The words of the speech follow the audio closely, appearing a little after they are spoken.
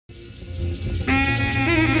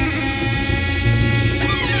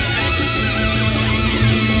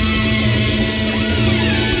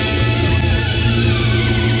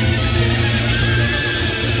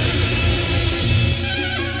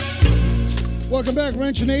Welcome back,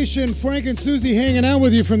 Wrench Nation. Frank and Susie hanging out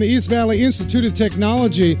with you from the East Valley Institute of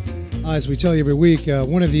Technology. As we tell you every week,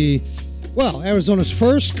 one of Arizona's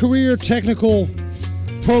first career technical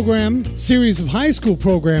program, series of high school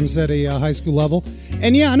programs at a high school level.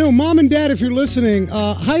 And yeah, I know, Mom and Dad, if you're listening,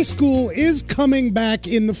 high school is coming back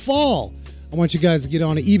in the fall. I want you guys to get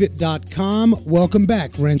on to ebit.com. Welcome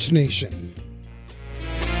back, Wrench Nation.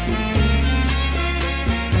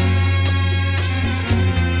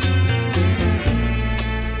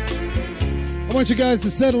 I want you guys to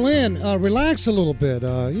settle in, relax a little bit.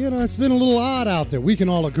 It's been a little odd out there. We can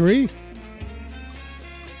all agree.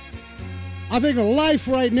 I think life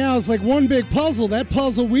right now is like one big puzzle. That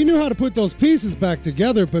puzzle, we knew how to put those pieces back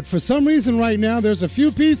together, but for some reason right now, there's a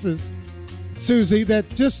few pieces, Susie, that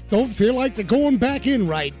just don't feel like they're going back in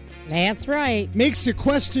right. That's right. Makes you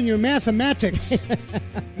question your mathematics.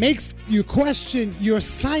 Makes you question your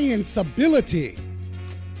science ability.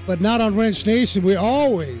 But not on Wrench Nation. We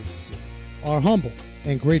always are humble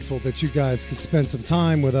and grateful that you guys could spend some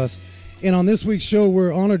time with us. And on this week's show,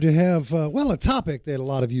 we're honored to have, a topic that a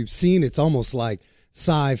lot of you have seen. It's almost like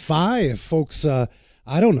sci-fi. If folks,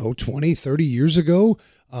 20, 30 years ago,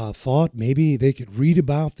 thought maybe they could read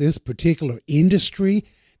about this particular industry,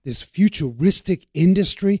 this futuristic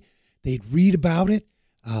industry, they'd read about it.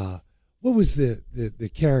 What was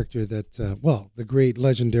the character that, the great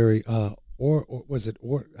legendary Or was it?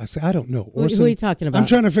 I don't know. Who are you talking about? I'm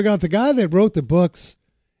trying to figure out the guy that wrote the books.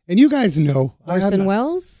 And you guys know. Orson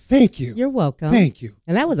Welles? Thank you. You're welcome. Thank you.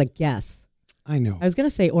 And that was a guess. I know. I was going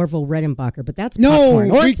to say Orville Redenbacher, but that's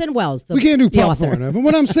popcorn. Orson Welles, we can't do popcorn. Author. But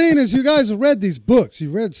what I'm saying is you guys have read these books. You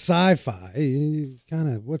read sci-fi. You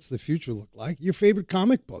kind of, what's the future look like? Your favorite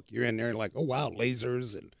comic book. You're in there like, oh, wow,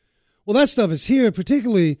 lasers. Well, that stuff is here,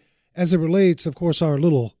 particularly as it relates, of course, our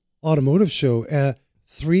little automotive show,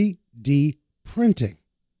 3D printing.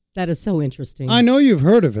 That is so interesting. I know you've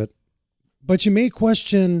heard of it, but you may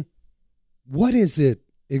question, what is it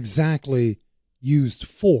exactly used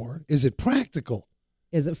for? Is it practical?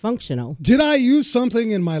 Is it functional? Did I use something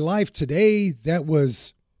in my life today that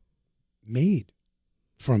was made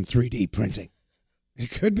from 3D printing? It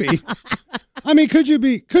could be. I mean, could you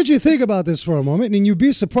think about this for a moment and you'd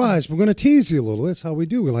be surprised. We're going to tease you a little. That's how we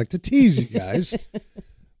do. We like to tease you guys.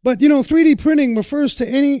 But, 3D printing refers to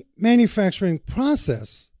any manufacturing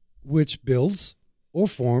process which builds or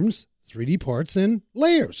forms 3D parts in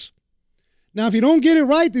layers. Now, if you don't get it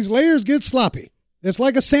right, these layers get sloppy. It's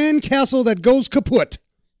like a sand castle that goes kaput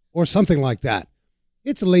or something like that.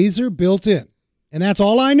 It's laser built in. And that's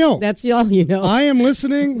all I know. That's all you know. I am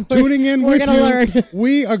listening, tuning in with you. Learn.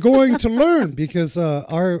 We are going to learn because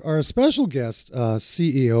our special guest,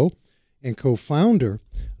 CEO and co-founder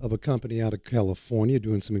of a company out of California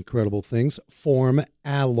doing some incredible things, Form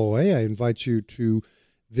Alloy. I invite you to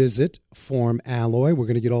visit Form Alloy. We're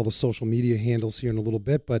going to get all the social media handles here in a little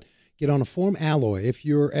bit, but get on a Form Alloy. If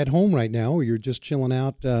you're at home right now or you're just chilling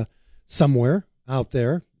out somewhere out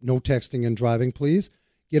there, no texting and driving, please,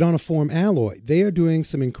 get on a Form Alloy. They are doing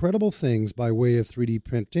some incredible things by way of 3D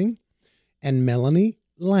printing. And Melanie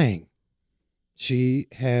Lang, she's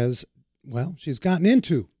gotten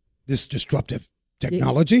into this disruptive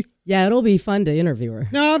technology. Yeah, it'll be fun to interview her.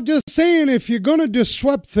 Now, I'm just saying, if you're going to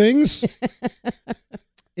disrupt things,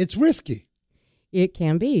 it's risky. It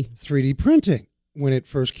can be. 3D printing, when it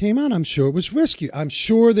first came out, I'm sure it was risky. I'm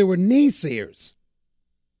sure there were naysayers.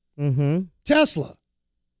 Mm-hmm. Tesla,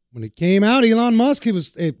 when it came out, Elon Musk,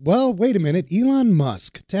 wait a minute, Elon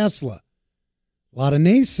Musk, Tesla, a lot of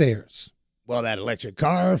naysayers. Well, that electric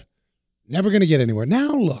car, never going to get anywhere.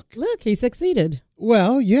 Now, look. Look, he succeeded.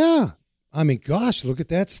 Well, yeah. I mean, gosh, look at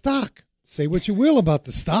that stock. Say what you will about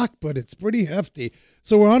the stock, but it's pretty hefty.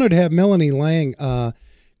 So we're honored to have Melanie Lang,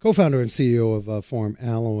 co-founder and CEO of Form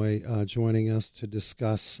Alloy, joining us to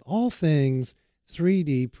discuss all things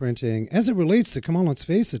 3D printing as it relates to, come on, let's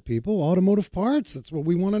face it, people, automotive parts. That's what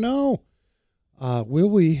we want to know. Will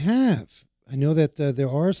we have? I know that there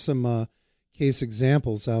are some case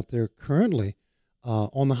examples out there currently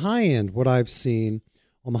on the high end, what I've seen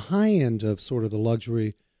on the high end of sort of the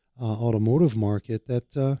luxury automotive market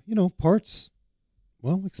that, parts,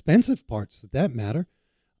 expensive parts that matter,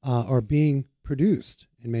 are being produced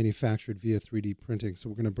and manufactured via 3D printing. So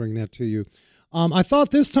we're going to bring that to you. I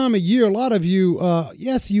thought this time of year, a lot of you,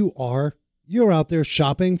 yes, you are. You're out there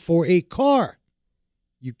shopping for a car.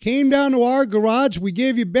 You came down to our garage. We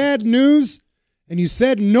gave you bad news. And you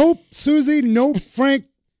said, nope, Susie, nope, Frank,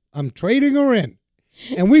 I'm trading her in.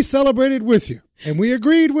 And we celebrated with you. And we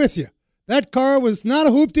agreed with you. That car was not a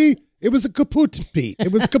hoopty. It was a kaput, Pete.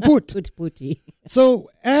 It was kaput. Kaput-pooty. So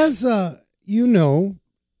as you know,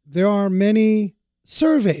 there are many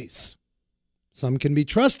surveys. Some can be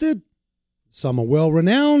trusted. Some are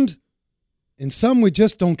well-renowned. And some we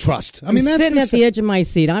just don't trust. I'm sitting at the edge of my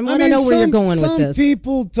seat. I want to know where you're going with this. Some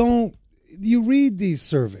people don't. You read these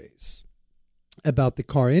surveys about the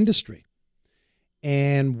car industry.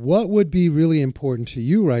 And what would be really important to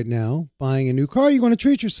you right now, buying a new car, you want to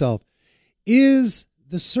treat yourself, is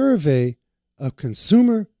the survey of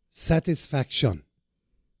consumer satisfaction.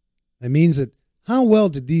 That means that how well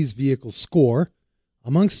did these vehicles score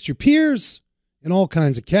amongst your peers in all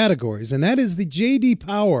kinds of categories? And that is the J.D.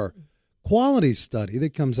 Power quality study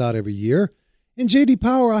that comes out every year. And J.D.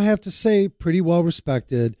 Power, I have to say, pretty well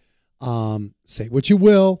respected. Say what you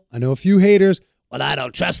will. I know a few haters. Well, I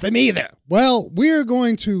don't trust them either. Well, we're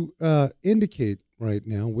going to indicate right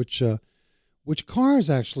now which cars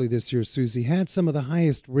actually this year, Susie, had some of the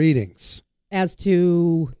highest ratings. As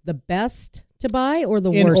to the best to buy or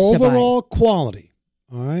the worst to buy? In overall quality.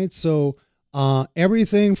 All right. So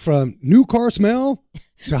everything from new car smell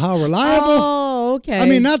to how reliable. Oh, okay. I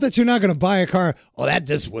mean, not that you're not going to buy a car. Oh, that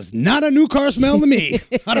just was not a new car smell to me.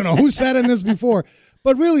 I don't know who sat in this before.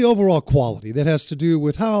 But really overall quality that has to do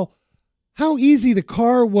with how easy the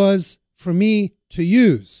car was for me to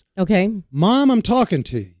use. Okay. Mom, I'm talking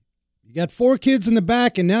to you. You got 4 kids in the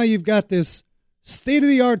back, and now you've got this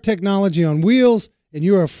state-of-the-art technology on wheels, and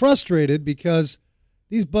you are frustrated because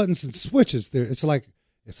these buttons and switches, it's like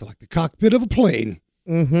the cockpit of a plane.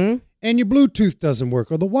 Mm-hmm. And your Bluetooth doesn't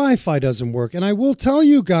work or the Wi-Fi doesn't work. And I will tell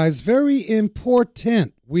you guys, very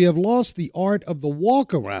important, we have lost the art of the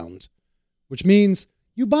walk-around, which means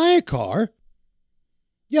you buy a car.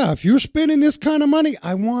 Yeah, if you're spending this kind of money,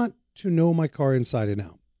 I want to know my car inside and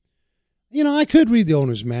out. You know, I could read the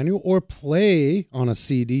owner's manual or play on a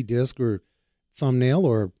CD disc or thumbnail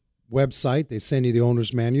or website. They send you the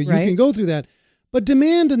owner's manual. Right. You can go through that. But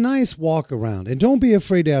demand a nice walk around and don't be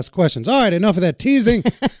afraid to ask questions. All right, enough of that teasing.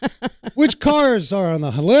 Which cars are on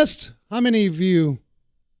the list? How many of you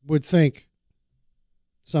would think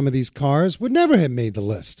some of these cars would never have made the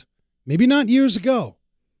list? Maybe not years ago.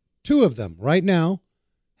 2 of them right now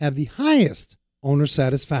have the highest owner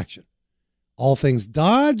satisfaction. All things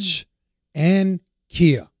Dodge and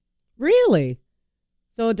Kia. Really?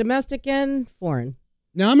 So domestic and foreign.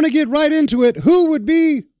 Now I'm going to get right into it. Who would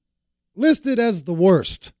be listed as the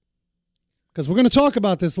worst? Because we're going to talk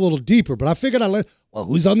about this a little deeper, but I figured well,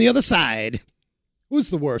 who's on the other side? Who's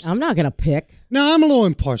the worst? I'm not going to pick. Now, I'm a little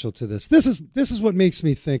impartial to this. This is what makes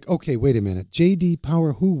me think, okay, wait a minute. J.D.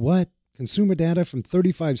 Power, who, what? Consumer data from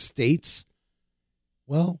 35 states?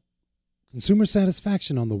 Well, consumer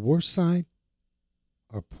satisfaction on the worst side,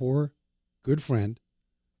 our poor, good friend,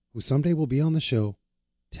 who someday will be on the show,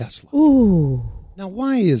 Tesla. Ooh. Now,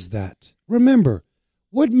 why is that? Remember,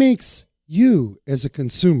 what makes you as a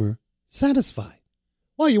consumer satisfied?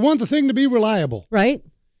 Well, you want the thing to be reliable. Right.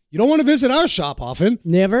 You don't want to visit our shop often.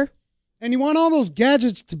 Never. And you want all those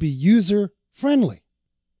gadgets to be user-friendly.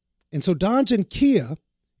 And so Dodge and Kia,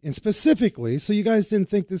 and specifically, so you guys didn't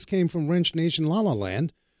think this came from Wrench Nation La La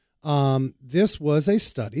Land, this was a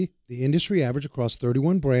study, the industry average across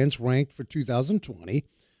 31 brands ranked for 2020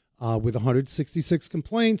 with 166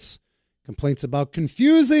 complaints about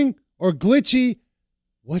confusing or glitchy.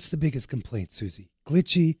 What's the biggest complaint, Susie?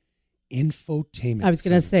 Glitchy infotainment. I was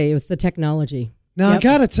going to say, it was the technology. Now, I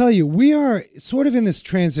got to tell you, we are sort of in this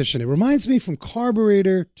transition. It reminds me from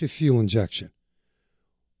carburetor to fuel injection.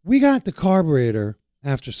 We got the carburetor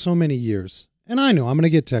after so many years, and I know I'm going to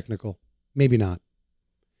get technical. Maybe not.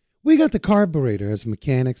 We got the carburetor as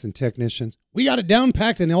mechanics and technicians. We got it down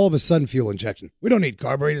packed and all of a sudden fuel injection. We don't need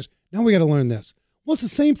carburetors. Now we got to learn this. Well, it's the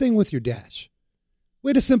same thing with your dash. We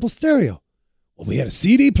had a simple stereo. Well, we had a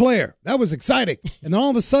CD player. That was exciting. And then all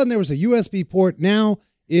of a sudden there was a USB port. Now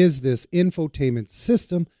is this infotainment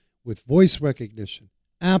system with voice recognition,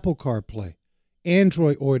 Apple CarPlay,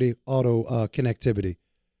 Android Auto connectivity,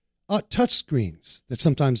 touch screens that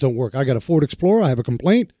sometimes don't work. I got a Ford Explorer. I have a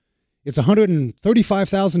complaint. It's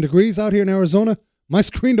 135,000 degrees out here in Arizona. My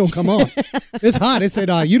screen don't come on. It's hot. They said,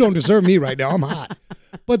 you don't deserve me right now. I'm hot.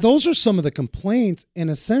 But those are some of the complaints. And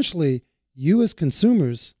essentially, you as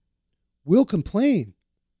consumers will complain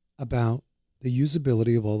about the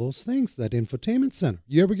usability of all those things, that infotainment center.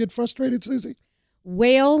 You ever get frustrated, Susie?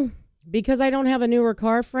 Well, because I don't have a newer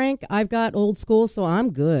car, Frank, I've got old school, so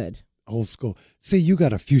I'm good. Old school. See, you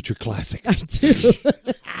got a future classic. I do.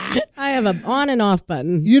 I have an on and off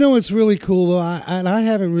button. You know what's really cool, though? I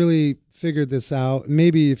haven't really figured this out.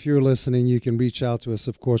 Maybe if you're listening, you can reach out to us,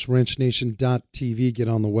 of course, wrenchnation.tv, get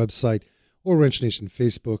on the website, or Wrench Nation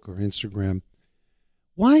Facebook or Instagram.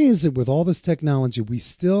 Why is it with all this technology, we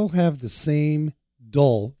still have the same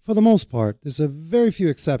dull, for the most part, there's a very few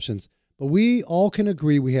exceptions, but we all can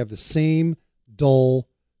agree we have the same dull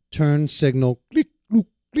turn signal, click, click,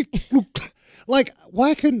 click, click. Like,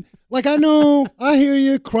 why couldn't, like, I know, I hear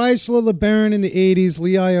you, Chrysler, LeBaron in the 80s,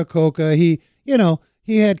 Lee Iacocca, he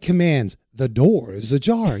had commands. The door is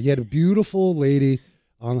ajar. You had a beautiful lady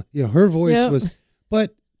on, her voice was,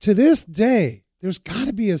 but to this day, there's got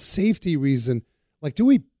to be a safety reason. Like, do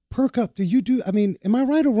we perk up? Am I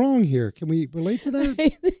right or wrong here? Can we relate to that? I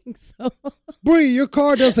think so. Bree, your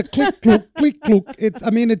car does a click, click, click, click.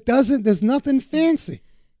 It doesn't, there's nothing fancy.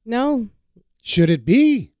 No. Should it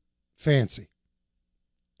be fancy?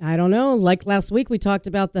 I don't know. Like last week, we talked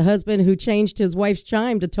about the husband who changed his wife's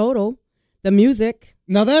chime to total, the music.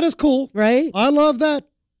 Now, that is cool. Right? I love that.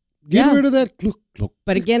 Get rid of that.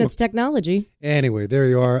 But again, it's technology. Anyway, there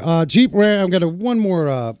you are. Jeep Ram, I've got one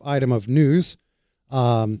more item of news.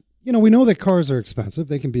 We know that cars are expensive.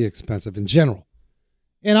 They can be expensive in general.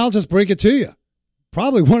 And I'll just break it to you.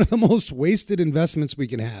 Probably one of the most wasted investments we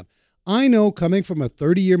can have. I know, coming from a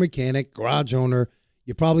 30-year mechanic, garage owner,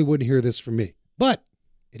 you probably wouldn't hear this from me. But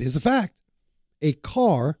it is a fact. A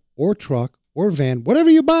car or truck or van, whatever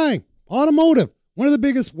you're buying, automotive, one of the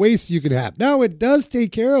biggest wastes you could have. Now, it does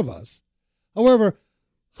take care of us. However,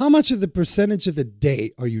 how much of the percentage of the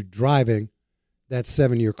day are you driving that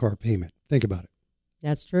 7-year car payment? Think about it.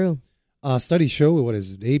 That's true. Studies show, what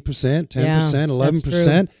is it, 8%, 10%, 11%. That's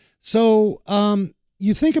true. So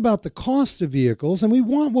you think about the cost of vehicles, and we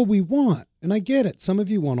want what we want. And I get it. Some of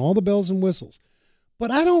you want all the bells and whistles. But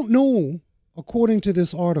I don't know, according to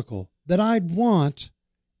this article, that I'd want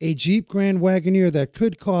a Jeep Grand Wagoneer that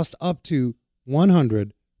could cost up to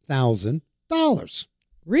 $100,000.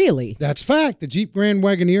 Really? That's fact. The Jeep Grand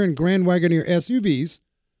Wagoneer and Grand Wagoneer SUVs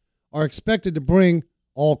are expected to bring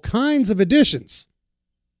all kinds of additions.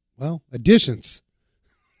 Well, additions.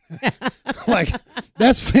 Like,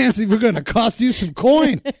 that's fancy. We're going to cost you some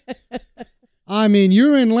coin. I mean,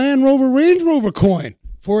 you're in Land Rover, Range Rover coin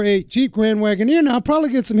for a Jeep Grand Wagoneer. Now, I'll probably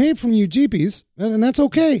get some hate from you Jeepies, and that's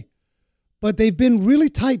okay. But they've been really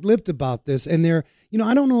tight-lipped about this, and they're,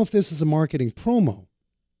 I don't know if this is a marketing promo,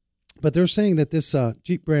 but they're saying that this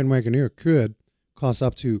Jeep Grand Wagoneer could cost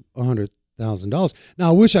up to $100,000. Now,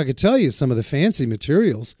 I wish I could tell you some of the fancy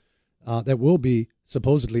materials that will be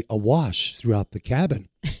supposedly awash throughout the cabin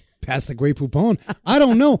past the Grey Poupon. I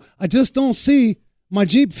don't know. I just don't see my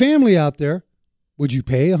Jeep family out there. Would you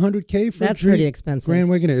pay $100K for That's pretty expensive. Grand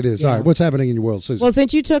Wagoneer? It is. Yeah. All right. What's happening in your world, Susan? Well,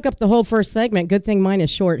 since you took up the whole first segment, good thing mine is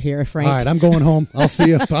short here, Frank. All right. I'm going home. I'll see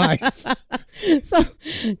you. Bye. So,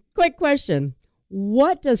 quick question.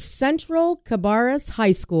 What does Central Cabarrus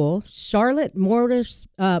High School, Charlotte Motor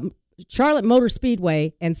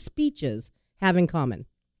Speedway, and Speeches have in common?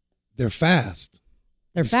 They're fast.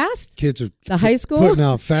 They're fast? Kids are The high school? putting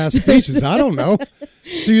out fast speeches. I don't know.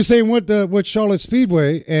 So you're saying what Charlotte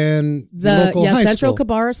Speedway and the local high Central school?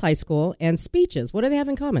 Cabarrus High School and Speeches. What do they have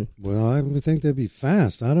in common? Well, I would think they'd be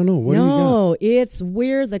fast. I don't know. What do you got? No, it's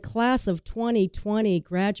where the class of 2020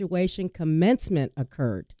 graduation commencement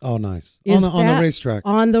occurred. Oh, nice. Is On the that- racetrack.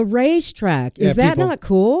 On the racetrack. Yeah, Is that people- not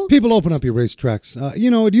cool? People open up your racetracks.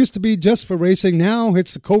 It used to be just for racing. Now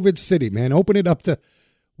it's the COVID city, man. Open it up to.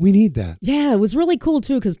 We need that. Yeah, it was really cool,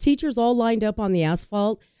 too, because teachers all lined up on the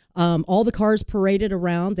asphalt. All the cars paraded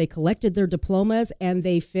around. They collected their diplomas, and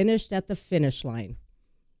they finished at the finish line.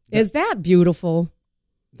 Is that beautiful?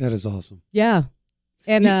 That is awesome. Yeah.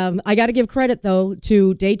 And I got to give credit, though,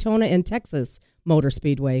 to Daytona and Texas Motor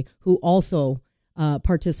Speedway, who also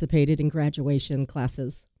participated in graduation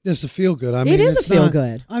classes. It's a feel good. It is a feel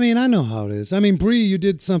good. I mean, I know how it is. I mean, Bree, you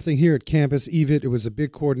did something here at campus. EVIT, it was a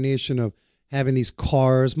big coordination of having these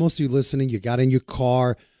cars. Most of you listening, you got in your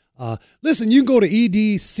car. Listen, you can go to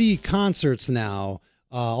EDC concerts now.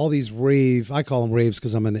 All these rave, I call them raves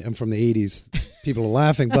because I'm from the 80s. People are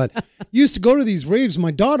laughing. But used to go to these raves.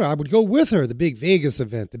 My daughter, I would go with her, the big Vegas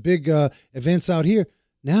event, the big events out here.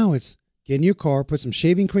 Now it's get in your car, put some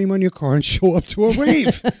shaving cream on your car, and show up to a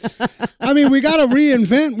rave. I mean, we got to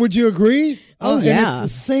reinvent. Would you agree? Oh, yeah. And it's the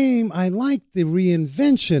same. I like the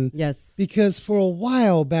reinvention. Yes. Because for a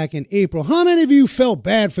while back in April, how many of you felt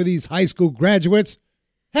bad for these high school graduates?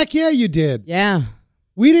 Heck yeah, you did. Yeah.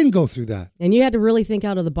 We didn't go through that. And you had to really think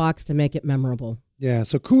out of the box to make it memorable. Yeah,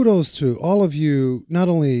 so kudos to all of you, not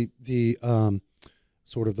only the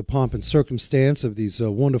sort of the pomp and circumstance of these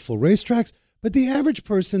wonderful racetracks, but the average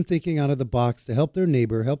person thinking out of the box to help their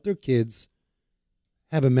neighbor, help their kids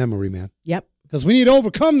have a memory, man. Yep. because we need to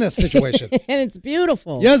overcome this situation. And it's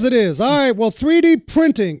beautiful. Yes, it is. All right. Well, 3D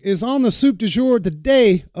printing is on the soup du jour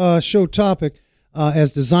today show topic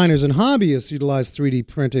as designers and hobbyists utilize 3D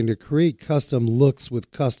printing to create custom looks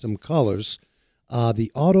with custom colors. The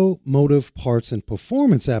automotive parts and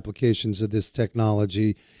performance applications of this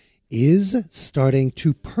technology is starting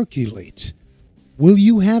to percolate. Will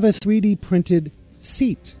you have a 3D printed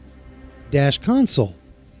seat, dash console,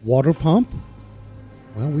 water pump?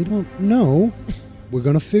 Well, we don't know. We're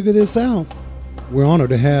going to figure this out. We're honored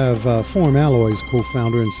to have Form Alloy's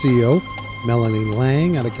co-founder and CEO, Melanie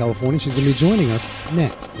Lang, out of California. She's going to be joining us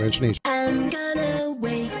next. Wrench Nation. I'm gonna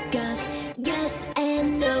wake up, yes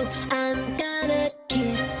and no. I'm gonna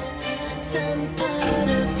kiss some part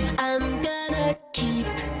of. I'm gonna keep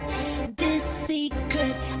this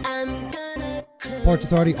secret. I'm gonna close. Parts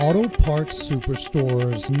Authority Auto Parts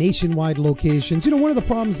Superstores, nationwide locations. You know, one of the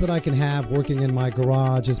problems that I can have working in my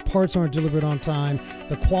garage is parts aren't delivered on time.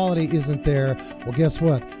 The quality isn't there. Well, guess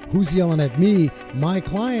what? Who's yelling at me? My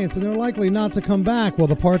clients, and they're likely not to come back. Well,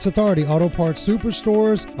 the Parts Authority Auto Parts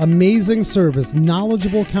Superstores, amazing service,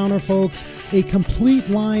 knowledgeable counter folks, a complete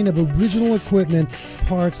line of original equipment,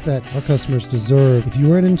 parts that our customers deserve. If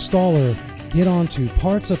you're an installer, get on to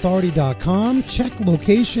partsauthority.com. Check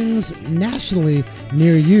locations nationally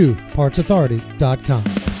near you. Partsauthority.com.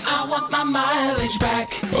 I want my mileage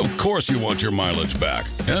back. Of course you want your mileage back.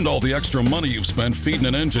 And all the extra money you've spent feeding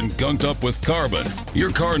an engine gunked up with carbon.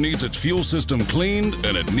 Your car needs its fuel system cleaned,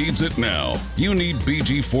 and it needs it now. You need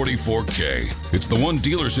BG44K. It's the one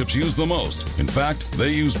dealerships use the most. In fact,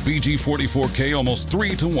 they use BG44K almost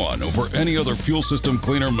 3-to-1 over any other fuel system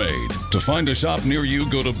cleaner made. To find a shop near you,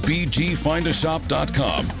 go to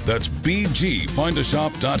bgfindashop.com. That's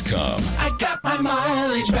bgfindashop.com. I got my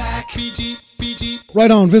mileage back. BG.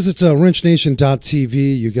 Right on. Visit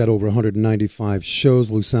wrenchnation.tv. You got over 195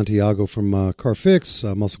 shows. Lou Santiago from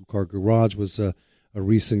CarFix, Muscle Car Garage, was a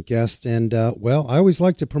recent guest. And, well, I always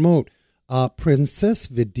like to promote Princess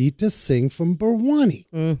Vidita Singh from Barwani.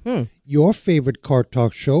 Mm-hmm. Your favorite car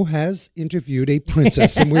talk show has interviewed a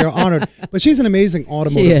princess, and we are honored. But she's an amazing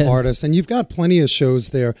automotive artist, and you've got plenty of shows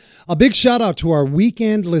there. A big shout-out to our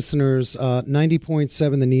weekend listeners,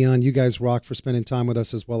 90.7 The Neon. You guys rock for spending time with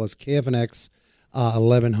us, as well as KFNX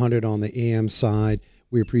 1100 on the AM side.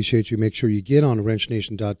 We appreciate you. Make sure you get on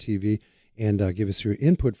wrenchnation.tv and give us your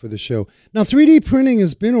input for the show. Now, 3D printing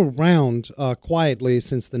has been around quietly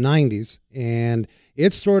since the 90s, and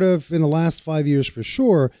it's sort of, in the last 5 years for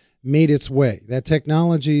sure, made its way. That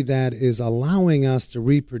technology that is allowing us to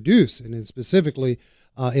reproduce, and specifically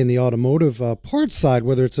in the automotive parts side,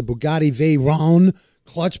 whether it's a Bugatti Veyron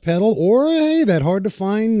clutch pedal or, hey, that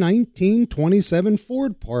hard-to-find 1927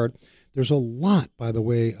 Ford part. There's a lot, by the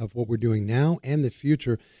way, of what we're doing now and the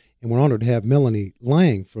future. And we're honored to have Melanie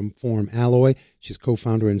Lang from Form Alloy. She's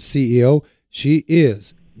co-founder and CEO. She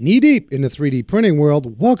is knee-deep in the 3D printing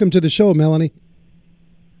world. Welcome to the show, Melanie.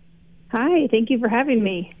 Hi, thank you for having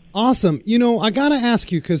me. Awesome. You know, I got to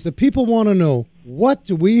ask you, because the people want to know, what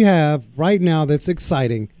do we have right now that's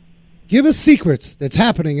exciting? Give us secrets that's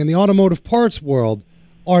happening in the automotive parts world.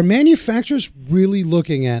 Are manufacturers really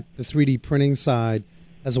looking at the 3D printing side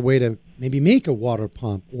as a way to maybe make a water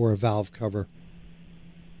pump or a valve cover?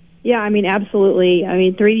 Yeah, I mean, absolutely. I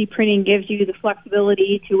mean, 3D printing gives you the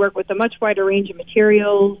flexibility to work with a much wider range of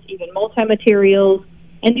materials, even multi-materials,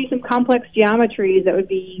 and do some complex geometries that would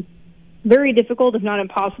be very difficult, if not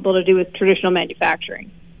impossible, to do with traditional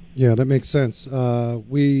manufacturing. Yeah, that makes sense.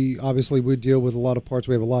 We deal with a lot of parts.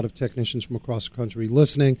 We have a lot of technicians from across the country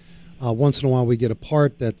listening. Once in a while, we get a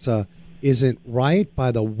part that isn't right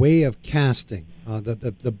by the way of casting.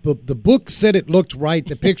 The book said it looked right.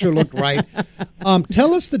 The picture looked right.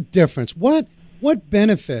 Tell us the difference. What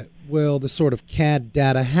benefit will the sort of CAD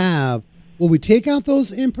data have? Will we take out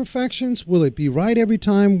those imperfections? Will it be right every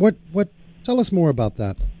time? What? Tell us more about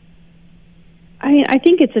that. I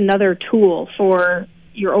think it's another tool for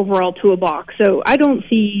your overall toolbox. So I don't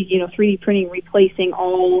see 3D printing replacing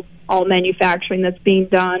all manufacturing that's being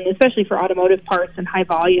done, especially for automotive parts and high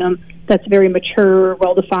volume. That's very mature,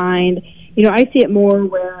 well defined. I see it more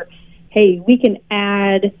where, hey, we can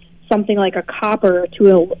add something like a copper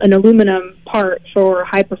to an aluminum part for a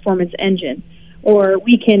high-performance engine. Or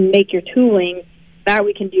we can make your tooling, that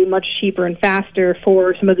we can do much cheaper and faster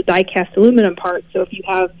for some of the die-cast aluminum parts. So if you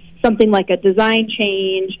have something like a design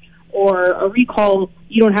change or a recall,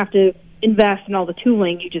 you don't have to invest in all the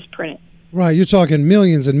tooling, you just print it. Right, you're talking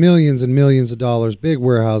millions and millions and millions of dollars, big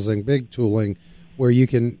warehousing, big tooling, where you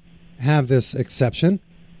can have this exception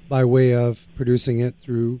by way of producing it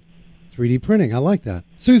through 3D printing. I like that.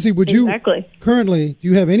 Susie, would Exactly. you currently, do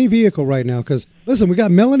you have any vehicle right now? Because, listen, we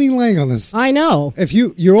got Melanie Lang on this. I know. If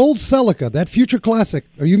your old Celica, that future classic,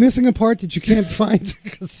 are you missing a part that you can't find?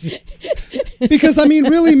 Because, I mean,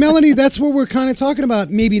 really, Melanie, that's what we're kind of talking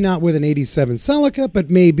about. Maybe not with an 87 Celica, but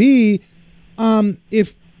maybe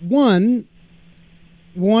if one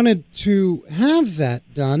wanted to have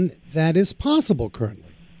that done, that is possible currently.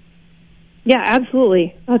 Yeah,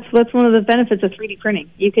 absolutely. That's one of the benefits of 3D printing.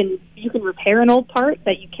 You can repair an old part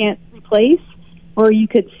that you can't replace, or you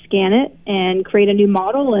could scan it and create a new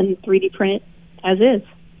model and 3D print it as is.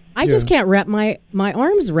 I just can't wrap my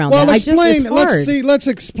arms around Well, that. explain. It's hard. Let's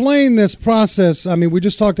explain this process. I mean, we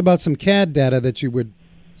just talked about some CAD data that you would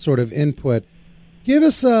sort of input. Give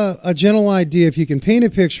us a general idea, if you can paint a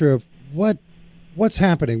picture of what's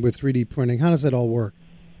happening with 3D printing. How does that all work?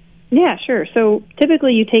 Yeah, sure. So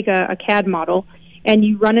typically you take a CAD model and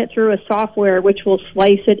you run it through a software which will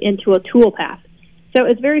slice it into a tool path. So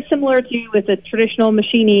it's very similar to with a traditional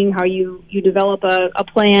machining, how you develop a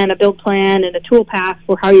plan, a build plan, and a tool path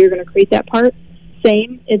for how you're going to create that part.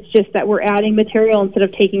 Same. It's just that we're adding material instead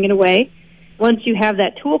of taking it away. Once you have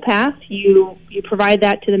that tool path, you provide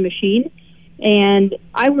that to the machine. And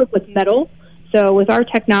I work with metal. So with our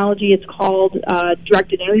technology, it's called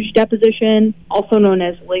directed energy deposition, also known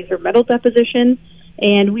as laser metal deposition.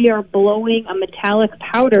 And we are blowing a metallic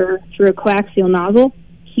powder through a coaxial nozzle,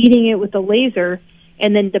 heating it with a laser,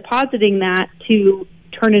 and then depositing that to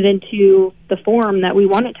turn it into the form that we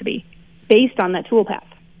want it to be, based on that tool path.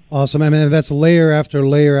 Awesome. I mean, that's layer after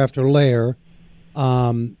layer after layer.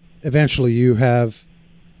 Eventually, you have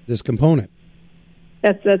this component.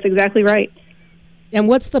 That's exactly right. And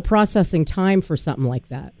what's the processing time for something like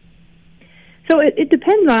that? So it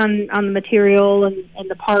depends on the material and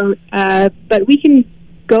the part, but we can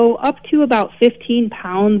go up to about 15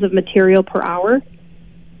 pounds of material per hour.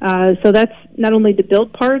 So that's not only to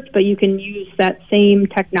build parts, but you can use that same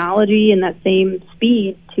technology and that same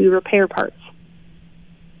speed to repair parts.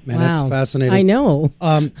 Man, Wow. that's fascinating. I know.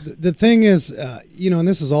 The thing is, and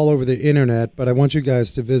this is all over the internet, but I want you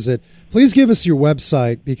guys to visit. Please give us your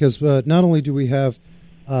website, because not only do we have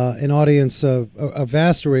an audience, a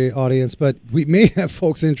vast array audience, but we may have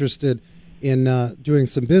folks interested in doing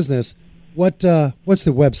some business. What's the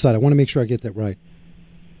website? I want to make sure I get that right.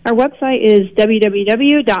 Our website is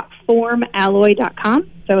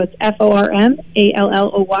www.formalloy.com. So it's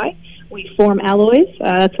FORMALLOY. We form alloys.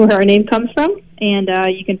 That's where our name comes from. And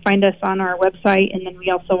you can find us on our website, and then we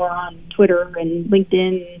also are on Twitter and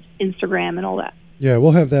LinkedIn, Instagram, and all that. Yeah,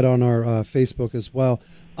 we'll have that on our Facebook as well.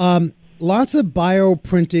 Lots of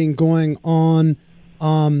bioprinting going on.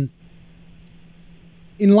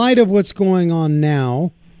 In light of what's going on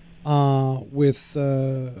now with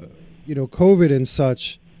COVID and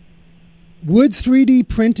such, would 3D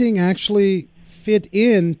printing actually fit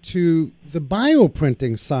into the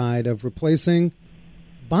bioprinting side of replacing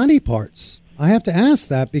body parts? I have to ask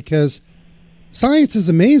that because science is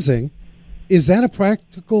amazing. Is that a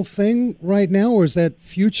practical thing right now, or is that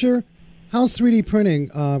future? How's 3D printing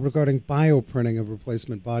regarding bioprinting of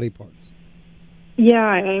replacement body parts? Yeah,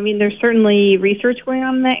 I mean, there's certainly research going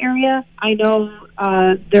on in that area. I know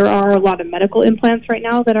there are a lot of medical implants right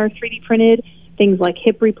now that are 3D printed, things like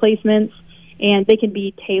hip replacements, and they can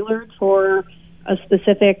be tailored for a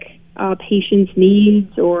specific patient's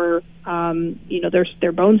needs or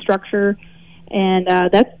their bone structure. And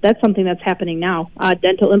that's something that's happening now.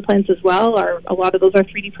 Dental implants as well a lot of those are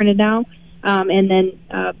 3D printed now. And then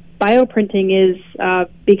bioprinting is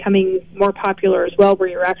becoming more popular as well, where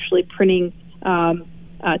you're actually printing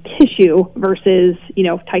tissue versus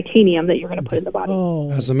titanium that you're going to put in the body. Oh,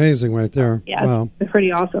 That's amazing right there. Yeah, Wow. it's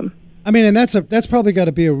pretty awesome. I mean, and that's probably got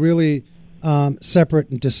to be a really separate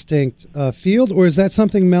and distinct field, or is that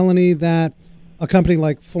something, Melanie, that a company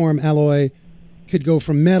like Form Alloy could go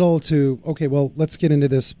from metal to, okay, well, let's get into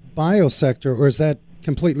this bio sector, or is that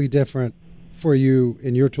completely different for you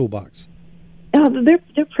in your toolbox?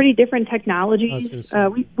 They're pretty different technologies.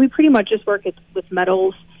 We pretty much just work with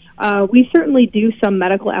metals. We certainly do some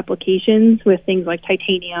medical applications with things like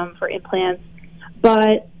titanium for implants,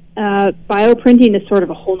 but bioprinting is sort of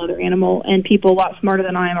a whole other animal, and people a lot smarter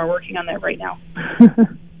than I am are working on that right now.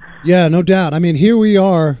 Yeah, no doubt. I mean, here we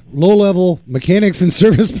are, low-level mechanics and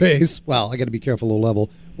service base. Well, I got to be careful,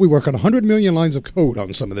 low-level. We work on 100 million lines of code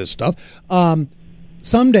on some of this stuff.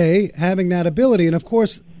 Someday, having that ability, and of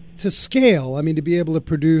course, to scale, I mean, to be able to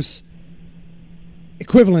produce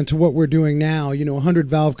equivalent to what we're doing now, 100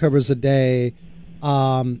 valve covers a day,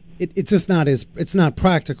 it's just not it's not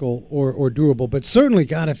practical or doable. But certainly,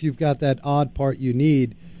 God, if you've got that odd part you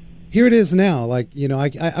need, here it is now. Like,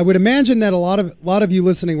 I would imagine that a lot of you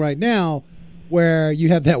listening right now, where you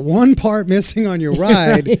have that one part missing on your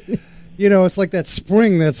ride, Right. It's like that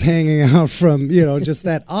spring that's hanging out from, just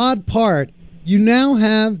that odd part. You now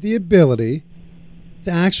have the ability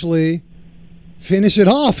to actually finish it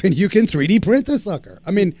off, and you can 3D print the sucker.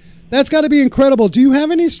 I mean, that's got to be incredible. Do you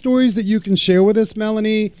have any stories that you can share with us,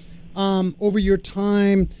 Melanie, over your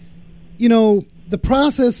time? The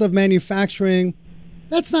process of manufacturing,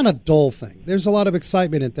 that's not a dull thing. There's a lot of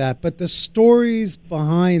excitement at that, but the stories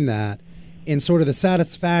behind that and sort of the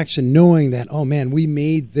satisfaction knowing that, oh man, we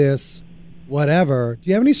made this, whatever. Do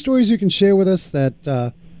you have any stories you can share with us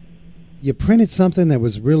that you printed something that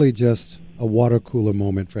was really just a water cooler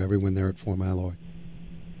moment for everyone there at Form Alloy?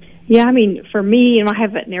 Yeah, I mean, for me, I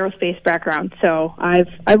have an aerospace background, so I've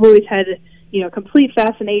always had, complete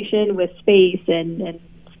fascination with space and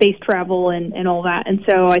space travel and all that. And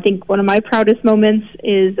so I think one of my proudest moments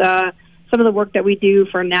is some of the work that we do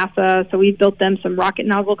for NASA. So we've built them some rocket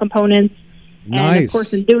nozzle components. Nice. And of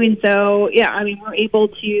course, in doing so, we're able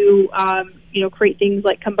to, create things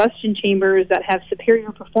like combustion chambers that have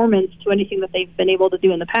superior performance to anything that they've been able to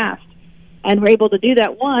do in the past. And we're able to do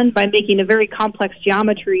that, one, by making a very complex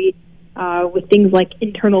geometry with things like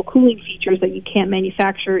internal cooling features that you can't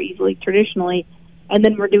manufacture easily traditionally. And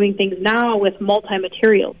then we're doing things now with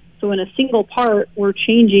multi-materials. So in a single part, we're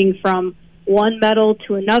changing from one metal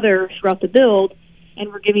to another throughout the build,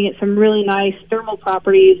 and we're giving it some really nice thermal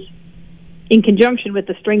properties in conjunction with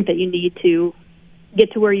the strength that you need to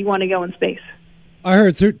get to where you want to go in space. I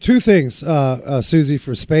heard two things, Susie,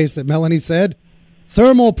 for space that Melanie said.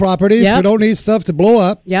 Thermal properties, Yep. we don't need stuff to blow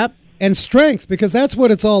up. Yep. And strength, because that's what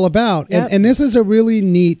it's all about. Yep. And this is a really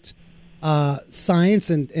neat science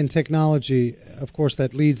and technology, of course,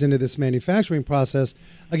 that leads into this manufacturing process.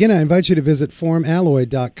 Again, I invite you to visit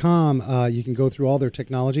formalloy.com. You can go through all their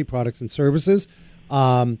technology, products, and services.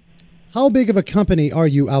 How big of a company are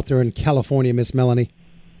you out there in California, Miss Melanie?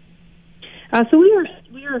 So we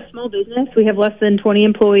are a small business. We have less than 20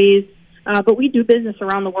 employees, but we do business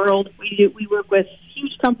around the world. We work with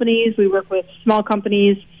huge companies, we work with small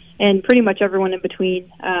companies, and pretty much everyone in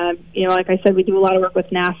between. Like I said, we do a lot of work with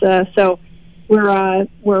NASA. So we're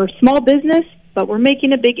a small business, but we're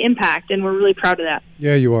making a big impact, and we're really proud of that.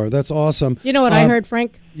 Yeah, you are. That's awesome. You know what I heard,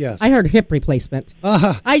 Frank? Yes. I heard hip replacement.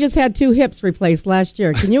 I just had 2 hips replaced last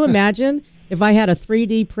year. Can you imagine if I had a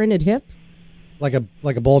 3D printed hip? Like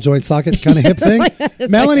a ball joint socket kind of hip thing?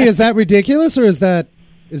 Melanie, is that ridiculous, or is that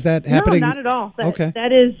happening? No, not at all. Okay.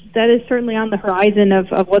 That is certainly on the horizon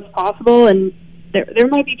of what's possible, and there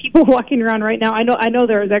might be people walking around right now. I know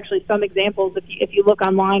there is actually some examples if you look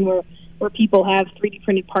online where people have 3D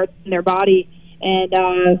printed parts in their body, and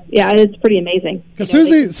it's pretty amazing. Because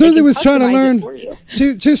Susie was trying to learn.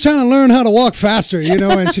 She was trying to learn how to walk faster,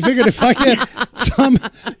 and she figured if I get some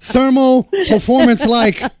thermal performance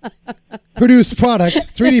like produced product,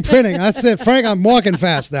 3D printing, I said, Frank, I'm walking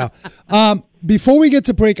fast now. Before we get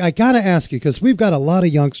to break, I got to ask you, because we've got a lot of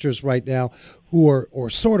youngsters right now who are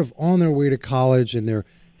sort of on their way to college, and they're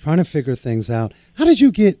trying to figure things out. How did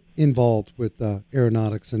you get involved with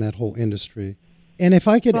aeronautics and that whole industry? And if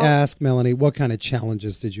I could ask, Melanie, what kind of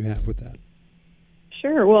challenges did you have with that?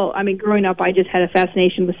 Sure. Well, I mean, growing up, I just had a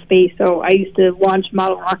fascination with space. So I used to launch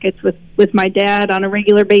model rockets with my dad on a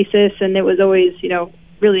regular basis, and it was always,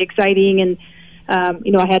 really exciting. And,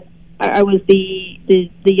 I was the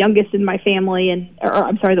youngest in my family,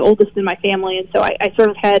 the oldest in my family, and so I sort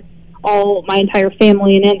of had all my entire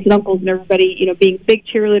family and aunts and uncles and everybody, being big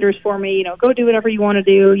cheerleaders for me. Go do whatever you want to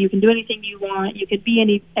do. You can do anything you want. You could be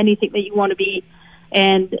anything that you want to be.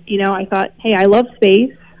 And I thought, hey, I love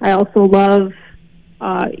space. I also love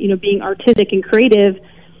being artistic and creative.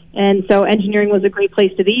 And so engineering was a great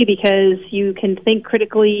place to be, because you can think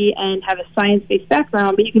critically and have a science-based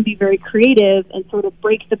background, but you can be very creative and sort of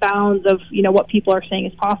break the bounds of, what people are saying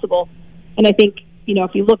is possible. And I think,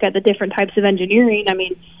 if you look at the different types of engineering, I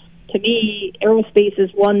mean, to me, aerospace is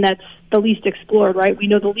one that's the least explored, right? We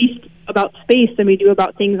know the least about space than we do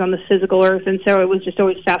about things on the physical Earth, and so it was just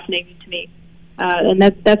always fascinating to me. And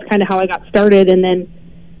that's kind of how I got started. And then,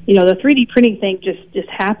 the 3D printing thing just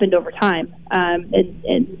happened over time.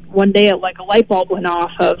 And one day, like a light bulb went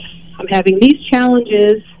off of, I'm having these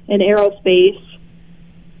challenges in aerospace.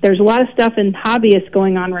 There's a lot of stuff in hobbyists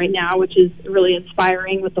going on right now, which is really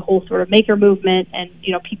inspiring, with the whole sort of maker movement and,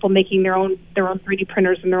 people making their own 3D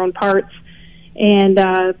printers and their own parts, and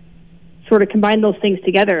sort of combine those things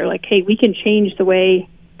together. Like, hey, we can change the way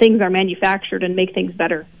things are manufactured and make things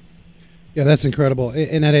better. Yeah, that's incredible.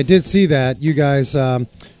 And I did see that. You guys,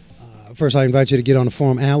 first I invite you to get on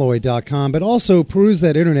formalloy.com, but also peruse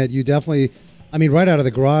that internet. You definitely I mean, right out of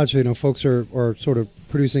the garage, folks are sort of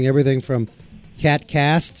producing everything from cat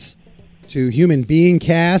casts to human being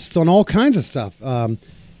casts on all kinds of stuff. And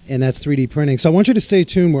that's 3D printing. So I want you to stay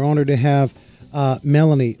tuned. We're honored to have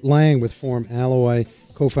Melanie Lang with Form Alloy,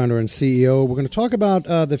 co-founder and CEO. We're going to talk about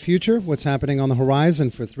the future, what's happening on the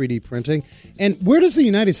horizon for 3D printing, and where does the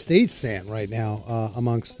United States stand right now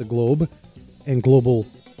amongst the globe and global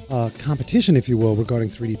competition, if you will, regarding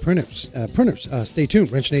 3D printers. Stay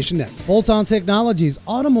tuned. Wrench Nation next. Bolt-On Technologies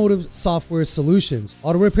Automotive Software Solutions.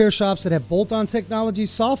 Auto repair shops that have Bolt-On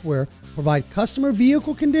Technologies software provide customer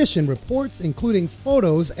vehicle condition reports, including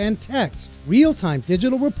photos and text, real-time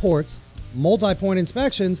digital reports, multi-point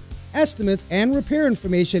inspections, estimates, and repair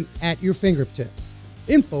information at your fingertips.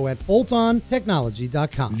 Info at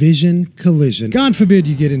boltontechnology.com. Vision collision. God forbid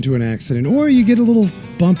you get into an accident, or you get a little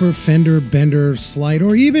bumper, fender, bender, slide,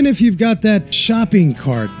 or even if you've got that shopping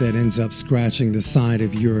cart that ends up scratching the side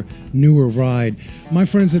of your newer ride. My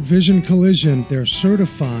friends at Vision Collision, they're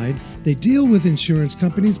certified. They deal with insurance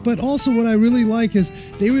companies, but also what I really like is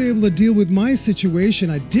they were able to deal with my situation.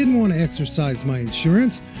 I didn't want to exercise my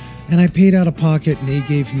insurance, and I paid out of pocket, and they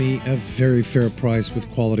gave me a very fair price with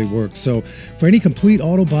quality work. So for any complete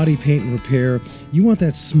auto body paint and repair, you want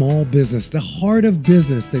that small business, the heart of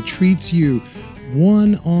business that treats you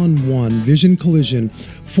one-on-one. Vision Collision,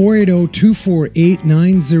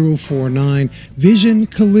 480-248-9049,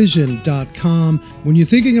 visioncollision.com. When you're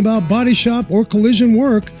thinking about body shop or collision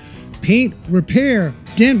work, paint repair,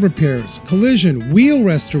 dent repairs, collision, wheel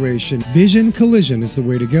restoration, Vision Collision is the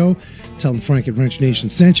way to go. Tell them Frank at Wrench Nation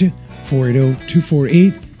sent you.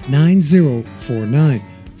 480-248-9049.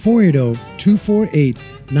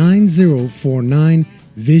 480-248-9049.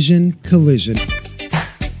 Vision Collision.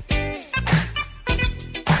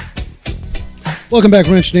 Welcome back,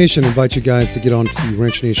 Wrench Nation. I invite you guys to get on to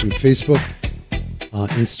Wrench Nation Facebook,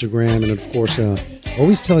 Instagram, and of course,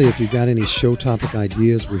 always tell you if you've got any show topic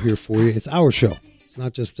ideas, we're here for you. It's our show. It's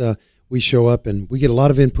not just we show up, and we get a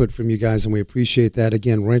lot of input from you guys, and we appreciate that.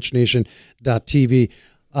 Again, wrenchnation.tv.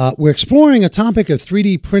 We're exploring a topic of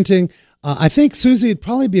 3D printing. I think, Susie, it'd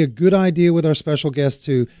probably be a good idea with our special guest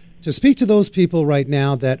to speak to those people right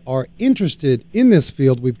now that are interested in this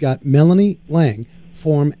field. We've got Melanie Lang,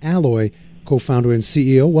 Form Alloy, co-founder and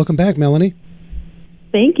CEO. Welcome back, Melanie.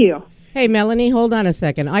 Thank you. Hey, Melanie, hold on a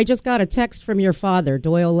second. I just got a text from your father,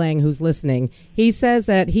 Doyle Lang, who's listening. He says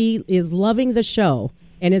that he is loving the show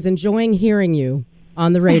and is enjoying hearing you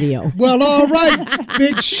on the radio. Well, all right.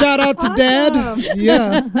 Big shout out to Dad.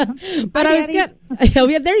 Yeah. But Hi, I was oh,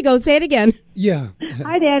 yeah, there you go. Say it again. Yeah.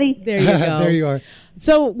 Hi, Daddy. There you go. There you are.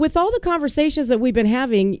 So with all the conversations that we've been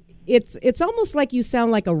having, it's almost like you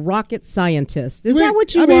sound like a rocket scientist. Is that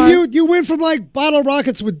what you are? I mean, you went from like bottle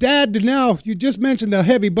rockets with Dad to now you just mentioned a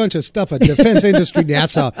heavy bunch of stuff at defense industry,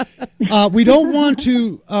 NASA. We don't want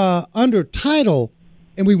to under title,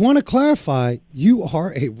 and we want to clarify, you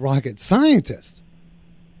are a rocket scientist.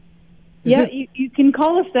 You can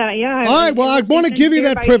call us that. Yeah. All right. Well, I want to give you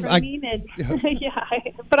that privilege.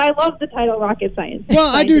 But I love the title rocket scientist.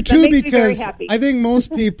 Well, I do too, because I I think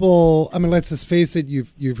most people. I mean, let's just face it.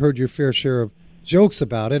 You've heard your fair share of jokes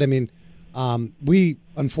about it. I mean, we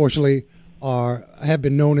unfortunately have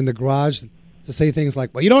been known in the garage to say things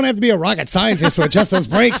like, "Well, you don't have to be a rocket scientist to adjust those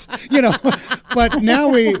brakes," But now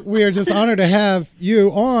we are just honored to have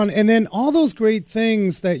you on, and then all those great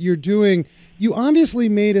things that you're doing. You obviously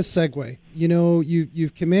made a segue.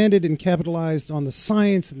 You've commanded and capitalized on the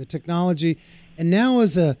science and the technology, and now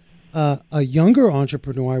as a younger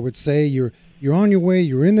entrepreneur, I would say you're on your way.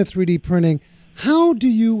 You're in the 3D printing. How do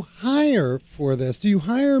you hire for this? Do you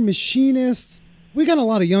hire machinists? We got a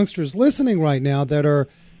lot of youngsters listening right now that are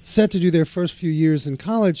set to do their first few years in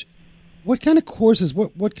college. What kind of courses?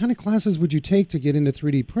 What kind of classes would you take to get into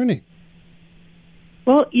 3D printing?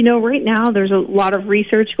 Well, right now there's a lot of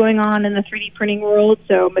research going on in the 3D printing world,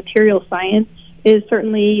 so material science is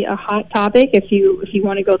certainly a hot topic if you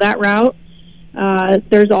want to go that route.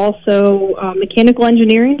 There's also mechanical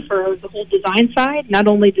engineering for the whole design side, not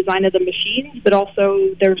only design of the machines, but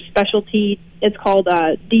also their specialty. It's called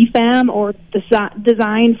DFAM, or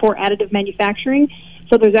Design for Additive Manufacturing.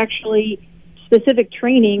 So there's actually specific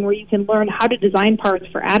training where you can learn how to design parts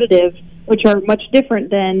for additive, which are much different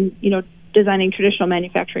than, designing traditional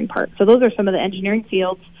manufacturing parts. So those are some of the engineering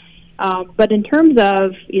fields. But in terms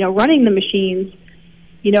of, running the machines,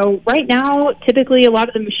 right now, typically a lot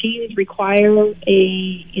of the machines require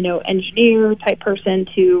a, engineer type person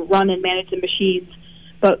to run and manage the machines.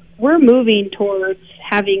 But we're moving towards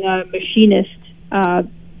having a machinist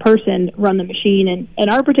person run the machine. And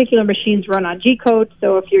our particular machines run on G-code.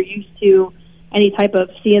 So if you're used to any type of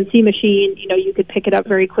CNC machine, you could pick it up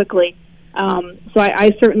very quickly. So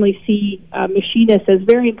I certainly see machinists as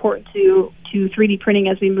very important to 3D printing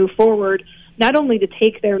as we move forward, not only to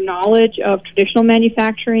take their knowledge of traditional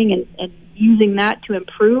manufacturing and using that to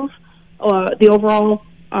improve the overall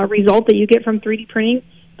result that you get from 3D printing,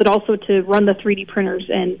 but also to run the 3D printers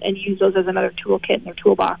and use those as another toolkit in their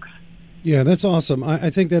toolbox. Yeah, that's awesome. I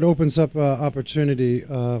think that opens up opportunity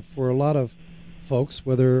for a lot of folks,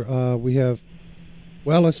 whether we have,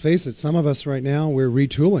 well, let's face it, some of us right now, we're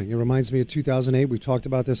retooling. It reminds me of 2008. We've talked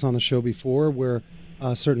about this on the show before, where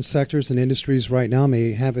certain sectors and industries right now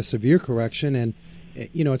may have a severe correction, and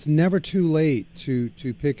it's never too late to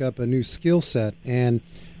pick up a new skill set. And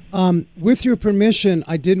with your permission,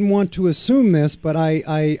 I didn't want to assume this, but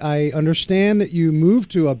I understand that you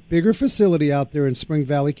moved to a bigger facility out there in Spring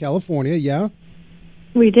Valley, California. Yeah.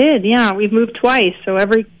 We did, yeah. We've moved twice, so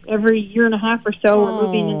every year and a half or so, we're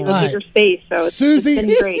moving into a bigger space. So Susie, it's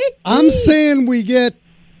been great. I'm saying we get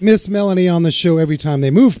Miss Melanie on the show every time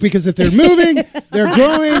they move, because if they're moving, they're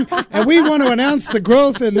growing, and we want to announce the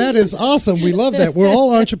growth, and that is awesome. We love that. We're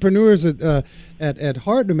all entrepreneurs at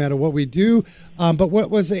heart, no matter what we do. But what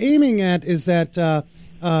was aiming at is that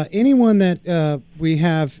anyone that we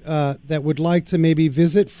have that would like to maybe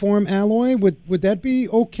visit Form Alloy, would that be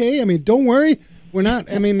okay? I mean, don't worry. We're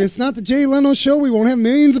not, I mean, it's not the Jay Leno show. We won't have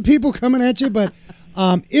millions of people coming at you. But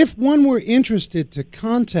if one were interested to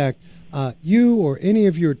contact you or any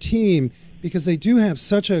of your team, because they do have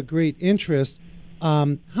such a great interest,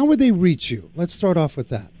 how would they reach you? Let's start off with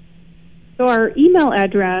that. So our email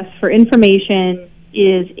address for information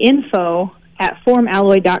is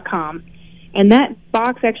info@formalloy.com. And that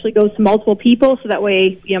box actually goes to multiple people, so that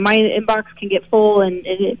way, my inbox can get full and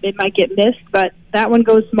it might get missed, but that one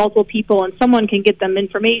goes to multiple people, and someone can get them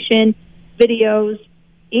information, videos,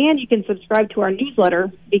 and you can subscribe to our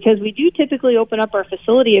newsletter, because we do typically open up our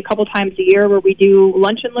facility a couple times a year where we do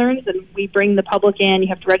lunch and learns, and we bring the public in. You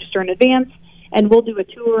have to register in advance, and we'll do a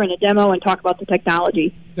tour and a demo and talk about the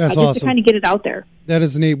technology. That's just awesome. to kind of get it out there. That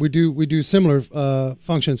is neat. We do similar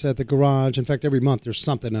functions at the garage. In fact, every month there's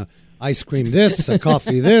something. Ice cream this, a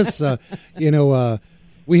coffee this.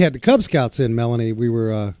 We had the Cub Scouts in, Melanie. We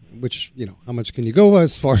were, how much can you go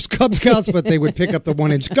as far as Cub Scouts? But they would pick up the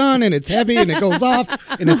 1-inch gun, and it's heavy, and it goes off,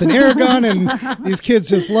 and it's an air gun, and these kids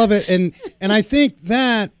just love it. And I think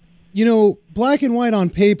that, black and white on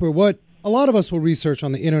paper, what a lot of us will research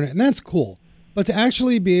on the internet, and that's cool. But to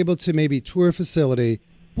actually be able to maybe tour a facility,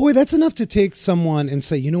 boy, that's enough to take someone and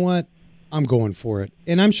say, you know what? I'm going for it.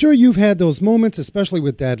 And I'm sure you've had those moments, especially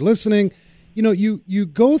with Dad listening. You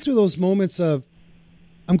go through those moments of,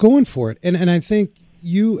 I'm going for it. And I think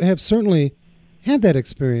you have certainly had that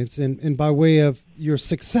experience. And by way of your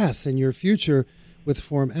success and your future with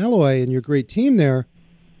Form Alloy and your great team there,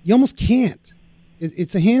 you almost can't.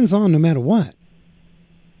 It's a hands-on no matter what.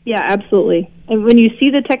 Yeah, absolutely. And when you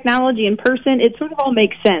see the technology in person, it sort of all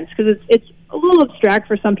makes sense, because it's a little abstract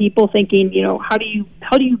for some people, thinking, how do you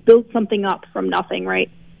build something up from nothing, right?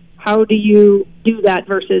 How do you do that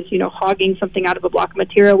versus, hogging something out of a block of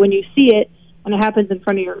material? When you see it and it happens in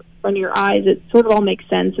front of your eyes, it sort of all makes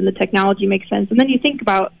sense, and the technology makes sense. And then you think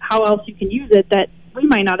about how else you can use it that we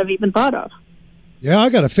might not have even thought of. Yeah, I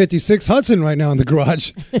got a 56 Hudson right now in the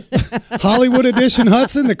garage. Hollywood edition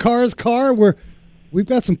Hudson, the car's car. We've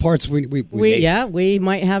got some parts we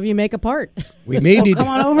might have you make a part. We may need come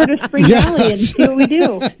on over to Spring Valley and see what we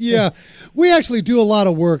do. Yeah, we actually do a lot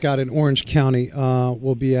of work out in Orange County.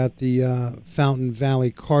 We'll be at the Fountain Valley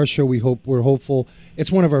Car Show. We're hopeful.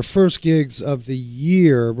 It's one of our first gigs of the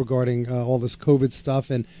year regarding all this COVID stuff,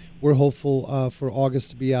 and we're hopeful for August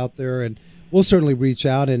to be out there. And we'll certainly reach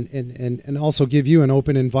out and also give you an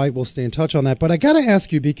open invite. We'll stay in touch on that. But I got to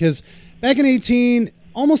ask you, because back in 2018.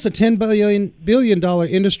 Almost a $10 billion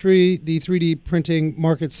industry, the 3D printing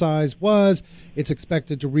market size was. It's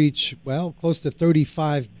expected to reach, close to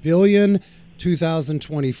 $35 billion.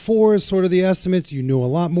 2024 is sort of the estimates. You know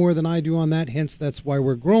a lot more than I do on that, hence that's why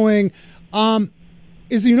we're growing.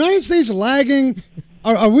 Is the United States lagging?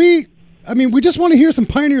 Are we... I mean, we just want to hear some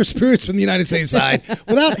pioneer spirits from the United States side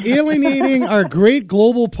without alienating our great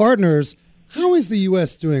global partners. How is the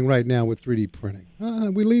U.S. doing right now with 3D printing?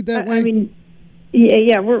 We lead that way? I mean...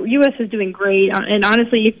 Yeah, U.S. is doing great, and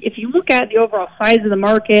honestly, if you look at the overall size of the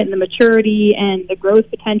market and the maturity and the growth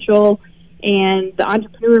potential and the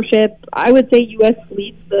entrepreneurship, I would say U.S.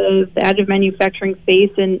 leads the additive manufacturing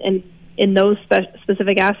space in those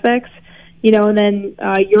specific aspects. And then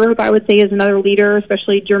Europe, I would say, is another leader,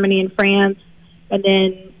 especially Germany and France. And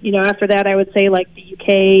then, after that, I would say like the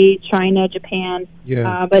U.K., China, Japan.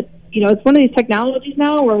 Yeah. But it's one of these technologies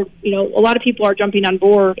now where a lot of people are jumping on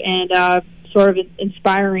board and sort of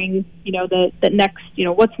inspiring, the next,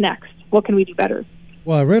 what's next. what can we do better?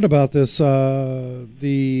 Well, I read about this.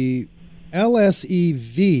 The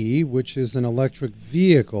LSEV, which is an electric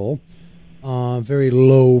vehicle, very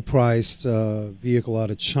low-priced vehicle out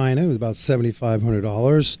of China. It was about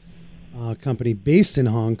 $7,500. Company based in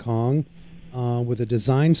Hong Kong with a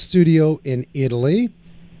design studio in Italy,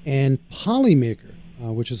 and Polymaker,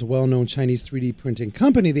 which is a well-known Chinese 3D printing